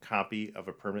resolving a copy of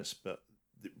a permanent spell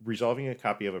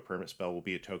will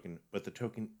be a token, but the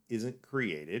token isn't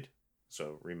created.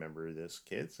 So remember this,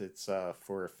 kids. It's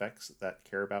for effects that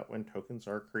care about when tokens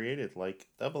are created, like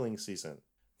Doubling Season.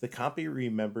 The copy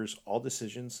remembers all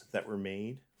decisions that were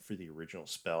made for the original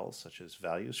spell, such as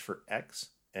values for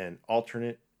X and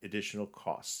alternate additional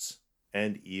costs,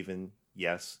 and even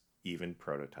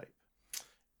prototype.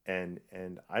 And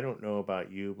I don't know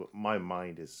about you, but my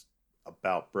mind is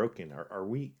about broken. Are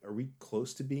we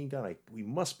close to being done? We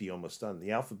must be almost done.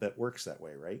 The alphabet works that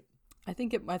way, right? I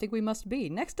think we must be.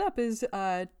 Next up is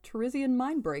Teresian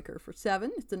Mindbreaker for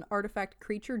 7. It's an artifact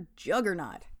creature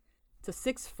Juggernaut. It's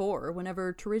a 6/4.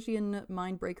 Whenever Teresian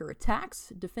Mindbreaker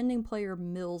attacks, defending player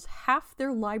mills half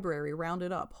their library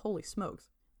rounded up. Holy smokes.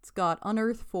 It's got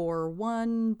Unearth for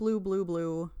 1,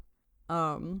 blue.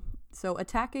 So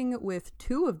attacking with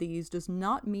 2 of these does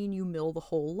not mean you mill the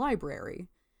whole library.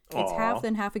 It's half,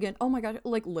 then half again. Oh my gosh.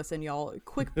 Like, listen, y'all.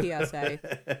 Quick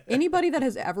PSA. Anybody that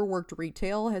has ever worked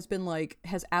retail has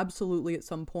absolutely at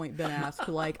some point been asked,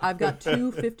 like, I've got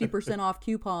 2 50% off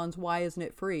coupons. Why isn't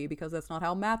it free? Because that's not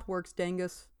how math works,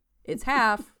 dingus. It's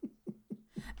half.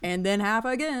 And then half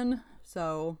again.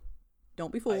 So,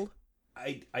 don't be fooled.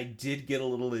 I did get a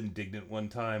little indignant one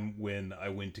time when I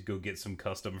went to go get some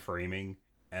custom framing,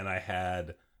 and I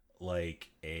had,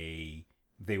 like, a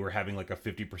they were having like a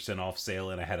 50% off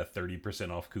sale and I had a 30%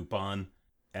 off coupon.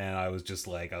 And I was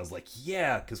like,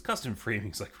 yeah, because custom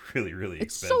framing is like really, really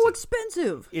expensive. It's so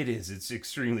expensive. It is. It's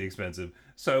extremely expensive.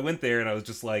 So I went there and I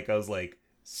was like,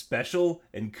 special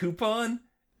and coupon?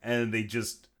 And they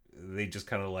just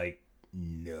kind of like,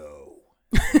 no.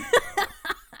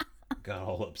 Got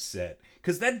all upset.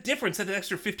 Because that difference, that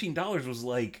extra $15 was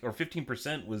like, or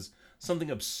 15% was something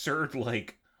absurd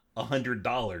like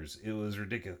 $100. It was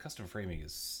ridiculous. Custom framing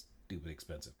is stupid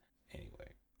expensive.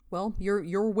 Anyway. Well,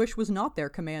 your wish was not their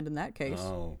command in that case.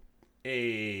 Oh.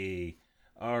 Hey.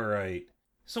 All right.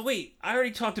 So wait, I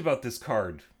already talked about this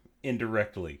card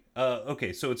indirectly.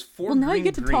 Okay, so it's 4 well, now green, you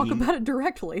get to green. talk about it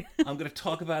directly. I'm going to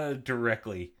talk about it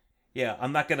directly. Yeah,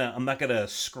 I'm not gonna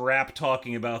scrap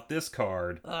talking about this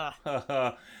card.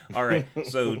 All right.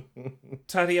 So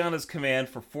Tatiana's command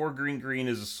for 4 green green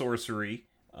is a sorcery.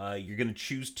 You're gonna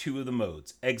choose 2 of the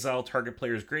modes. Exile target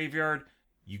player's graveyard.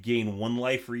 You gain 1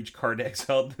 life for each card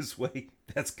exiled this way.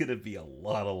 That's gonna be a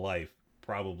lot of life,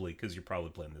 probably, because you're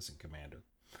probably playing this in Commander.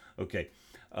 Okay.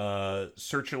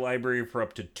 Search your library for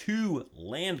up to 2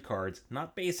 land cards,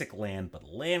 not basic land,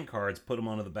 but land cards. Put them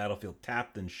onto the battlefield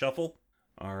tapped and shuffle.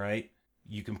 All right.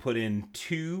 You can put in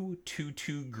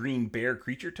 2/2/2 green bear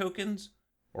creature tokens,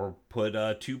 or put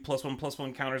 2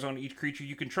 +1/+1 counters on each creature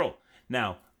you control.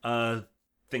 Now,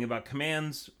 thing about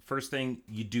commands, first thing,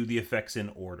 you do the effects in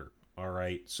order. All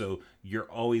right. So you're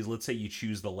always, let's say you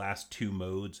choose the last 2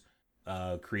 modes,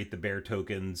 create the bear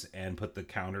tokens and put the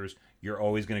counters. You're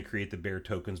always going to create the bear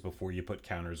tokens before you put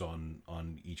counters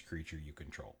on each creature you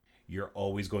control. You're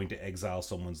always going to exile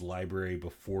someone's library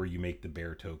before you make the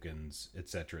bear tokens,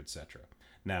 etc., etc.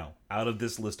 Now, out of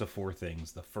this list of 4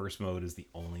 things, the first mode is the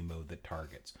only mode that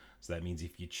targets. So that means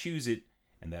if you choose it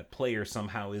and that player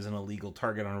somehow is an illegal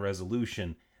target on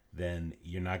resolution, then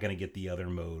you're not going to get the other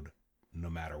mode no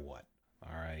matter what.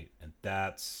 All right. And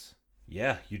that's,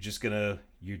 yeah, you're just gonna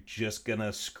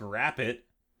scrap it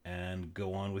and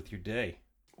go on with your day.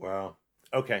 Wow.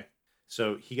 Okay.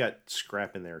 So he got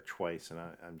scrap in there twice, and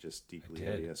I'm just deeply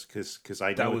envious because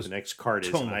I know what the next card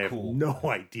is, and I have no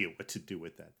idea what to do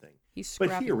with that thing. He's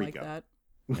scrapping but here we like go. that.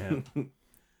 Yeah.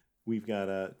 We've got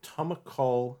a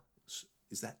Tomakal.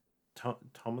 Is that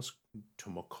Thomas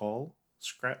Tomakal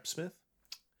Scrapsmith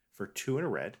for 2 and a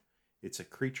red? It's a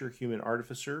creature human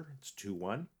artificer. It's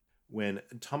 2/1. When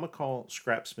Tomakal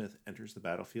Scrapsmith enters the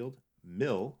battlefield,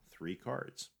 mill 3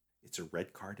 cards. It's a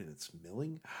red card and it's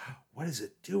milling. What is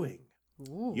it doing?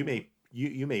 Ooh.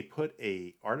 You may put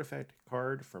a artifact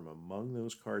card from among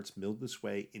those cards milled this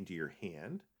way into your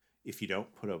hand. If you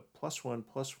don't, put a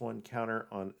 +1/+1 counter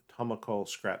on Tomakal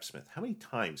Scrapsmith. How many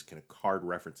times can a card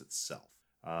reference itself?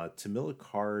 To mill a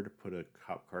card, put a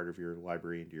top card of your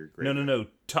library into your graveyard. No.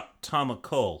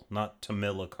 Tomakal, not to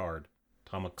mill a card.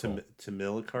 Tomakal. To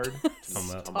mill a card?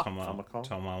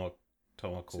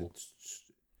 Tomakal.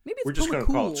 Maybe it's We're just going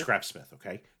to call it Tomakul. Scrapsmith,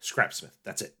 okay? Scrapsmith,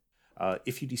 that's it.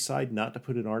 If you decide not to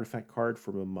put an artifact card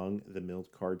from among the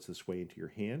milled cards this way into your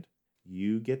hand,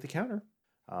 you get the counter.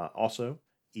 Also,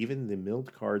 even the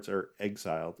milled cards are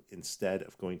exiled instead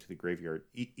of going to the graveyard.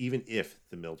 Even if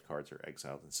the milled cards are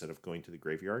exiled instead of going to the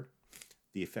graveyard,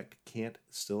 the effect can't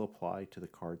still apply to the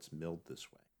cards milled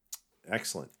this way.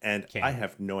 Excellent. And Can. I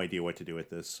have no idea what to do with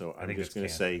this, so I'm just going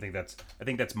to say... I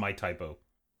think that's my typo.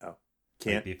 Oh,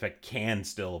 can't? Like the effect can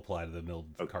still apply to the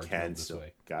milled cards milled this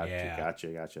way.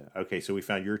 Gotcha. Okay, so we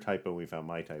found your typo and we found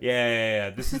my typo. Yeah.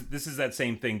 This is that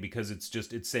same thing because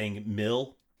it's saying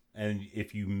mill, and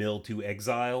if you mill to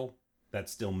exile,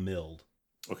 that's still milled.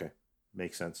 Okay,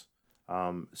 makes sense.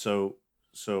 So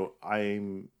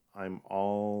I'm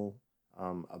all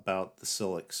about the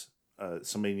Silix.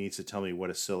 Somebody needs to tell me what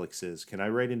a Silix is. Can I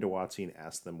write into WotC and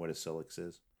ask them what a Silix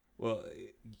is? Well,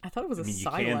 I thought it was a you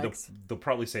Silex. can. They'll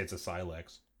probably say it's a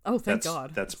Silex. Oh, thank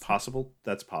God. That's possible.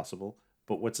 That's possible.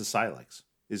 But what's a Silex?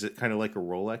 Is it kind of like a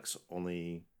Rolex,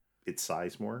 only its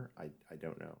size more? I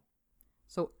don't know.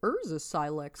 So Urza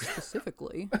Silex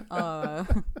specifically.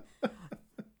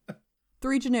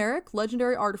 3 generic,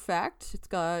 legendary artifact. It's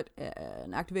got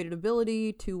an activated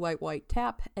ability, 2 white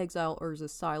tap, exile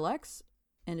Urza Silex.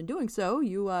 And in doing so,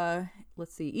 you,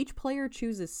 let's see, each player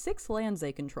chooses 6 lands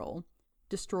they control,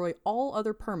 destroy all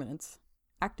other permanents,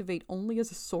 activate only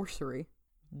as a sorcery.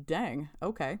 Dang,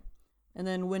 okay. And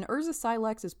then when Urza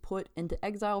Silex is put into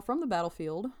exile from the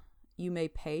battlefield, you may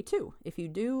pay 2. If you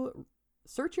do,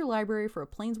 search your library for a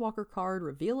Planeswalker card,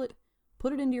 reveal it,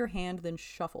 put it into your hand, then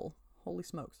shuffle. Holy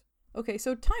smokes. Okay,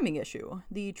 so timing issue.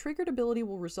 The triggered ability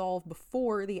will resolve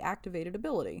before the activated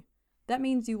ability. That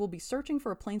means you will be searching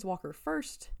for a Planeswalker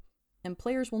first, and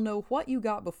players will know what you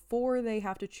got before they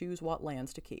have to choose what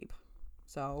lands to keep.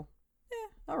 So,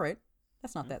 All right.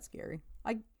 That's not that scary.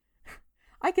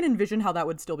 I can envision how that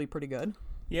would still be pretty good.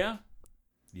 Yeah.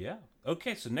 Yeah.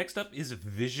 Okay, so next up is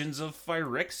Visions of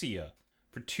Phyrexia.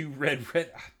 For 2 red.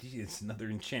 It's another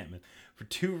enchantment. For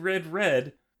 2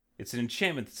 red, it's an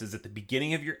enchantment that says at the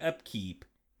beginning of your upkeep,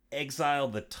 exile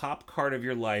the top card of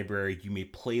your library. You may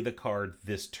play the card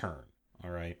this turn. All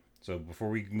right. So before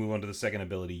we move on to the second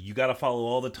ability, you got to follow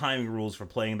all the timing rules for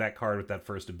playing that card with that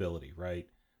first ability, right?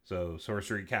 So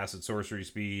sorcery cast at sorcery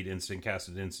speed, instant cast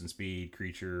at instant speed,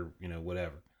 creature,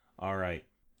 whatever. All right.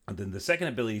 And then the second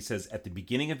ability says at the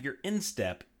beginning of your end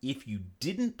step, if you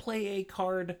didn't play a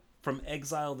card from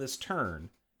exile this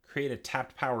turn, create a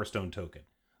tapped Power Stone token.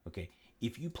 Okay.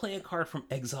 If you play a card from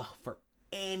exile for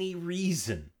any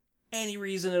reason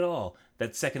at all,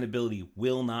 that second ability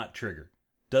will not trigger.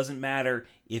 Doesn't matter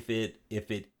if it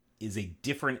is a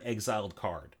different exiled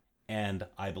card. And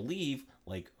I believe,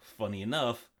 funny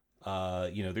enough,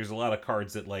 there's a lot of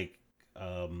cards that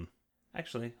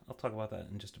actually, I'll talk about that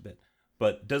in just a bit.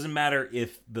 But doesn't matter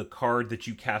if the card that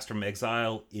you cast from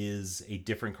exile is a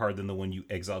different card than the one you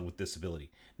exiled with this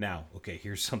ability. Now, okay,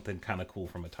 here's something kind of cool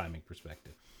from a timing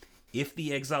perspective. If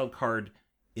the exiled card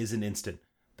is an instant,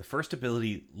 the first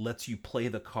ability lets you play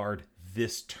the card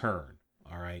this turn.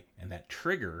 All right, and that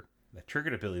triggered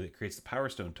ability that creates the Power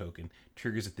Stone token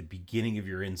triggers at the beginning of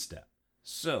your end step.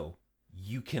 So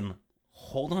you can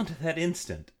hold on to that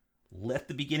instant, let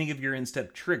the beginning of your end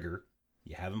step trigger.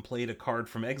 You haven't played a card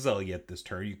from exile yet this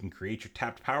turn. You can create your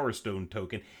tapped Power Stone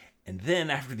token, and then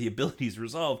after the ability is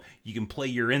resolved, you can play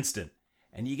your instant,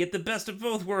 and you get the best of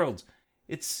both worlds.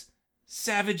 It's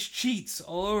savage cheats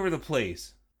all over the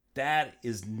place. That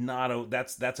is not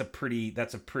that's a pretty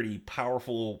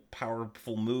powerful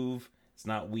move. It's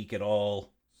not weak at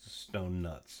all. Stone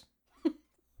nuts.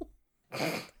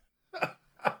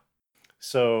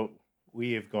 So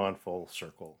we have gone full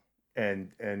circle,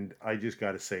 and I just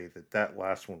got to say that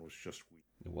last one was just weak.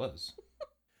 It was.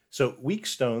 So Weak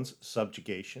Stone's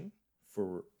Subjugation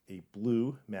for a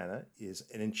blue mana is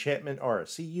an enchantment aura.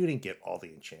 See, you didn't get all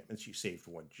the enchantments. You saved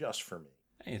one just for me.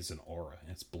 It's an aura.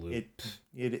 It's blue. It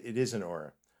is an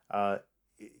aura.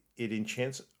 It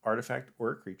enchants artifact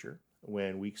or a creature.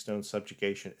 When Weak Stone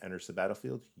Subjugation enters the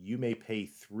battlefield, you may pay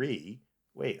 3.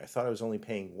 Wait, I thought I was only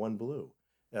paying 1 blue.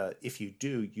 If you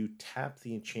do, you tap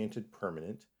the enchanted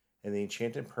permanent, and the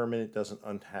enchanted permanent doesn't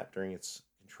untap during its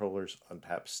controller's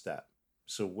untap step.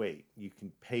 So wait, you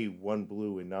can pay 1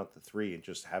 blue and not the 3 and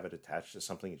just have it attached to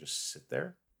something and just sit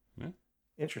there? Yeah.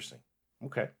 Interesting.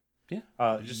 Okay. Yeah.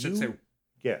 It just sits there.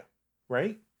 Yeah.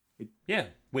 Right?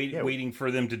 Waiting for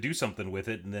them to do something with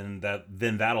it, and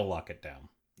then that'll lock it down.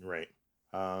 Right.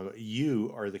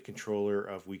 You are the controller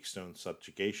of Weak Stone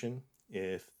Subjugation.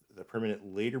 If the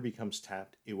permanent later becomes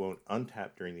tapped, it won't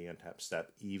untap during the untap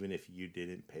step, even if you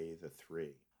didn't pay the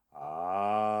 3.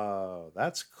 Oh,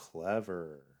 that's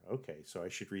clever. Okay, so I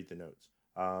should read the notes.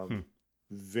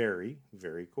 Very,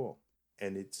 very cool.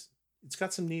 And it's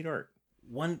got some neat art.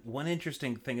 One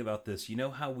interesting thing about this, you know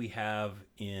how we have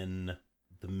in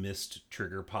the Mist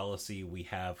trigger policy, we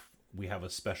have a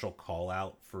special call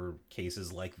out for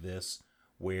cases like this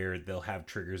where they'll have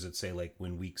triggers that say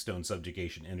when Weak Stone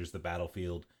Subjugation enters the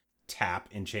battlefield, tap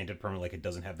enchanted permanent, it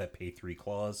doesn't have that pay 3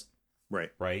 clause.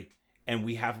 Right. And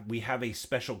we have a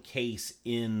special case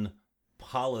in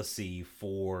policy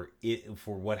for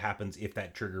what happens if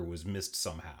that trigger was missed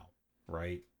somehow,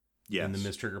 right? Yes. In the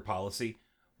Mist trigger policy.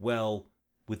 Well,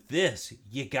 with this,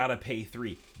 you gotta pay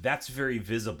 3. That's very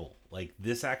visible.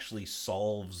 This actually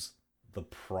solves the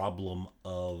problem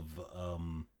of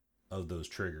those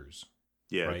triggers.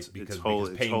 Yeah, right? Because paying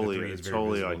the 3 is it's very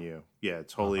wholly visible. on you. Yeah,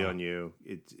 it's wholly on you.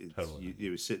 It's Totally.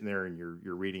 you was sitting there and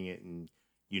you're reading it and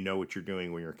you know what you're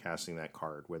doing when you're casting that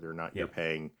card, whether or not you're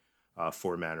paying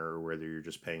 4 mana or whether you're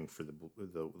just paying for the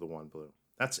 1 blue.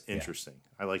 That's interesting.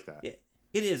 I like that.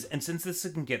 It is, and since this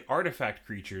can get artifact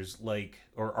creatures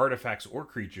or artifacts or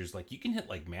creatures, you can hit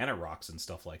mana rocks and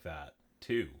stuff like that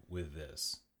too with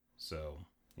this. So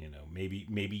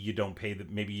maybe you don't pay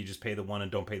maybe you just pay the 1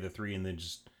 and don't pay the 3, and then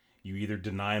just you either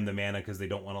deny them the mana because they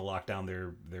don't want to lock down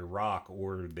their rock,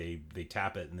 or they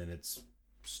tap it and then it's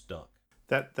stuck.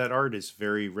 That art is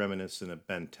very reminiscent of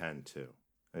Ben 10 too.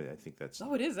 I think that's.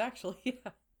 Oh, it is actually.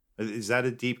 Yeah. Is that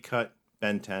a deep cut,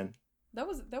 Ben 10? That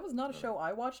was not a show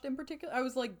I watched in particular. It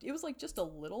was just a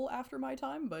little after my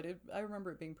time, but I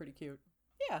remember it being pretty cute.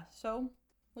 Yeah. So,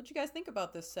 what you guys think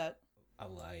about this set? I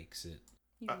likes it.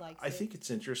 You likes I it? think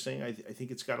it's interesting. I think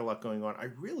it's got a lot going on. I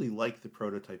really like the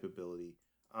prototype ability.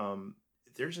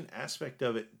 There's an aspect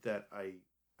of it that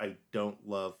I don't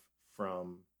love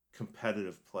from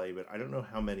competitive play, but I don't know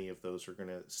how many of those are going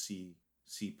to see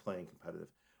playing competitive.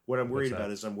 What I'm worried What's about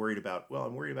that? is I'm worried about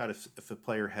if a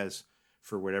player has,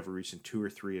 for whatever reason, 2 or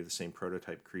 3 of the same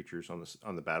prototype creatures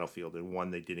on the battlefield, and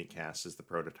one they didn't cast as the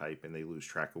prototype, and they lose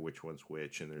track of which one's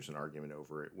which, and there's an argument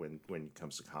over it when it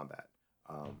comes to combat.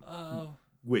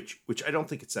 Which I don't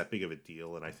think it's that big of a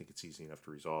deal, and I think it's easy enough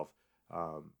to resolve.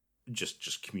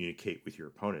 Just communicate with your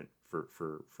opponent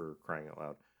for crying out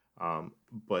loud.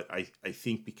 But I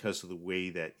think because of the way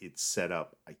that it's set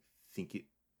up, I think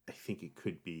it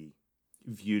could be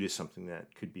viewed as something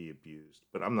that could be abused.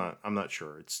 But I'm not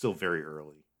sure. It's still very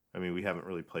early. I mean, we haven't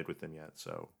really played with them yet,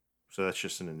 so that's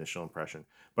just an initial impression.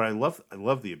 But I love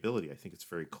the ability. I think it's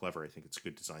very clever. I think it's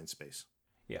good design space.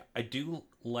 Yeah, I do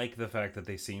like the fact that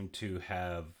they seem to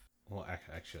have. Well,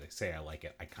 actually, I say I like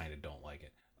it. I kind of don't like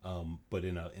it, but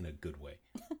in a good way.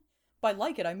 By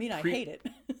like it, I mean I hate it.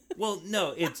 Well,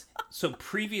 no, it's so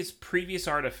previous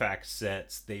artifact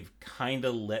sets. They've kind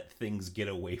of let things get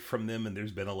away from them, and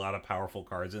there's been a lot of powerful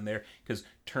cards in there. Because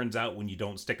turns out when you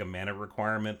don't stick a mana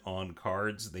requirement on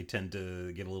cards, they tend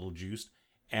to get a little juiced.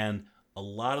 And a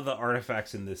lot of the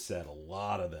artifacts in this set, a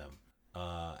lot of them.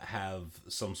 Have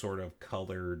some sort of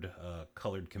colored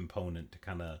component to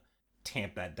kind of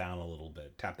tap that down a little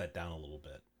bit.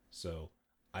 So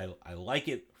I like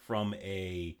it from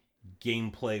a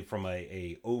gameplay, from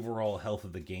a overall health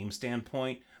of the game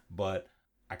standpoint, but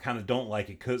I kind of don't like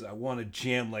it because I want to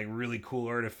jam like really cool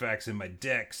artifacts in my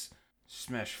decks,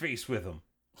 smash face with them.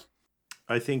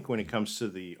 I think when it comes to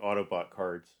the Autobot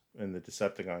cards and the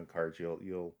Decepticon cards,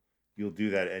 you'll do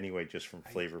that anyway, just from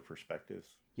flavor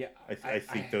perspectives. Yeah, I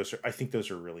think those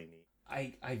are really neat.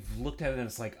 I've looked at it and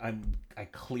it's like I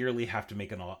clearly have to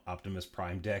make an Optimus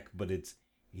Prime deck, but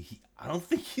I don't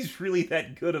think he's really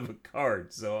that good of a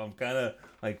card. So I'm kind of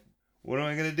like, what am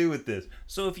I going to do with this?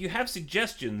 So if you have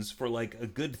suggestions for like a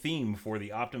good theme for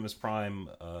the Optimus Prime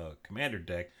Commander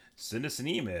deck, send us an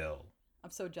email.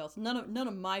 I'm so jealous. None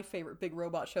of my favorite big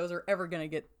robot shows are ever gonna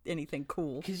get anything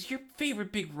cool. Because your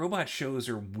favorite big robot shows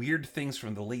are weird things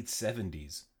from the late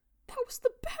 70s. That was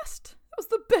the best. That was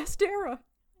the best era.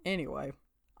 Anyway,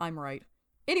 I'm right.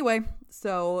 Anyway,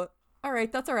 so,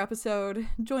 alright, that's our episode.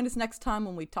 Join us next time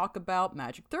when we talk about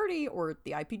Magic 30 or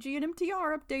the IPG and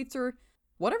MTR updates or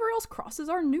whatever else crosses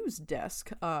our news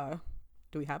desk. Do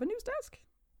we have a news desk?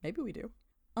 Maybe we do.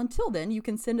 Until then, you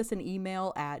can send us an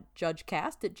email at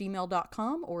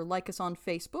judgecast@gmail.com or like us on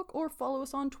Facebook or follow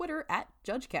us on Twitter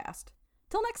 @judgecast.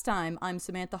 Till next time, I'm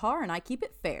Samantha Haar and I keep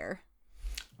it fair.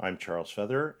 I'm Charles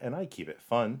Feather, and I keep it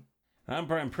fun. I'm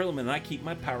Brian Prilliman, and I keep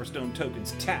my Power Stone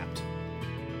tokens tapped.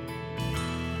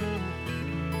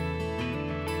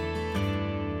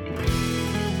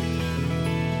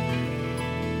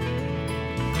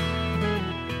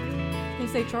 Can you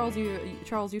say, Charles,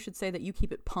 you should say that you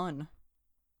keep it pun.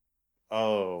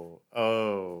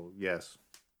 Oh, yes.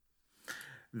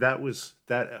 That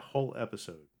whole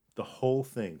episode, the whole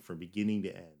thing from beginning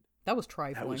to end. That was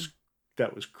trifling.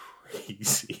 That was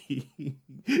crazy.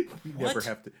 We never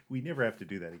have to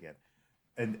do that again.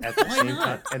 And at the same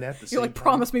time, you're like,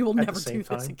 promise me we'll never do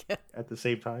this again. At the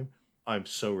same time, I'm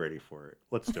so ready for it.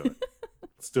 Let's do it.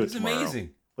 Let's do it tomorrow. It's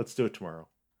amazing. Let's do it tomorrow.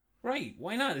 Right?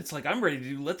 Why not? It's like I'm ready to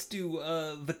do. Let's do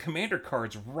the Commander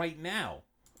cards right now.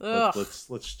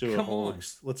 Let's do a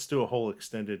whole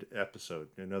extended episode.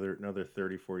 Another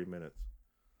 30, 40 minutes.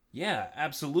 Yeah,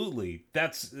 absolutely.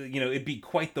 That's, it'd be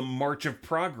quite the march of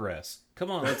progress. Come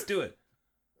on, let's do it.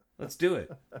 Let's do it.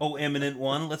 Oh, Eminent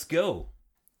One, let's go.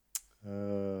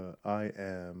 I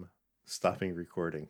am stopping recording.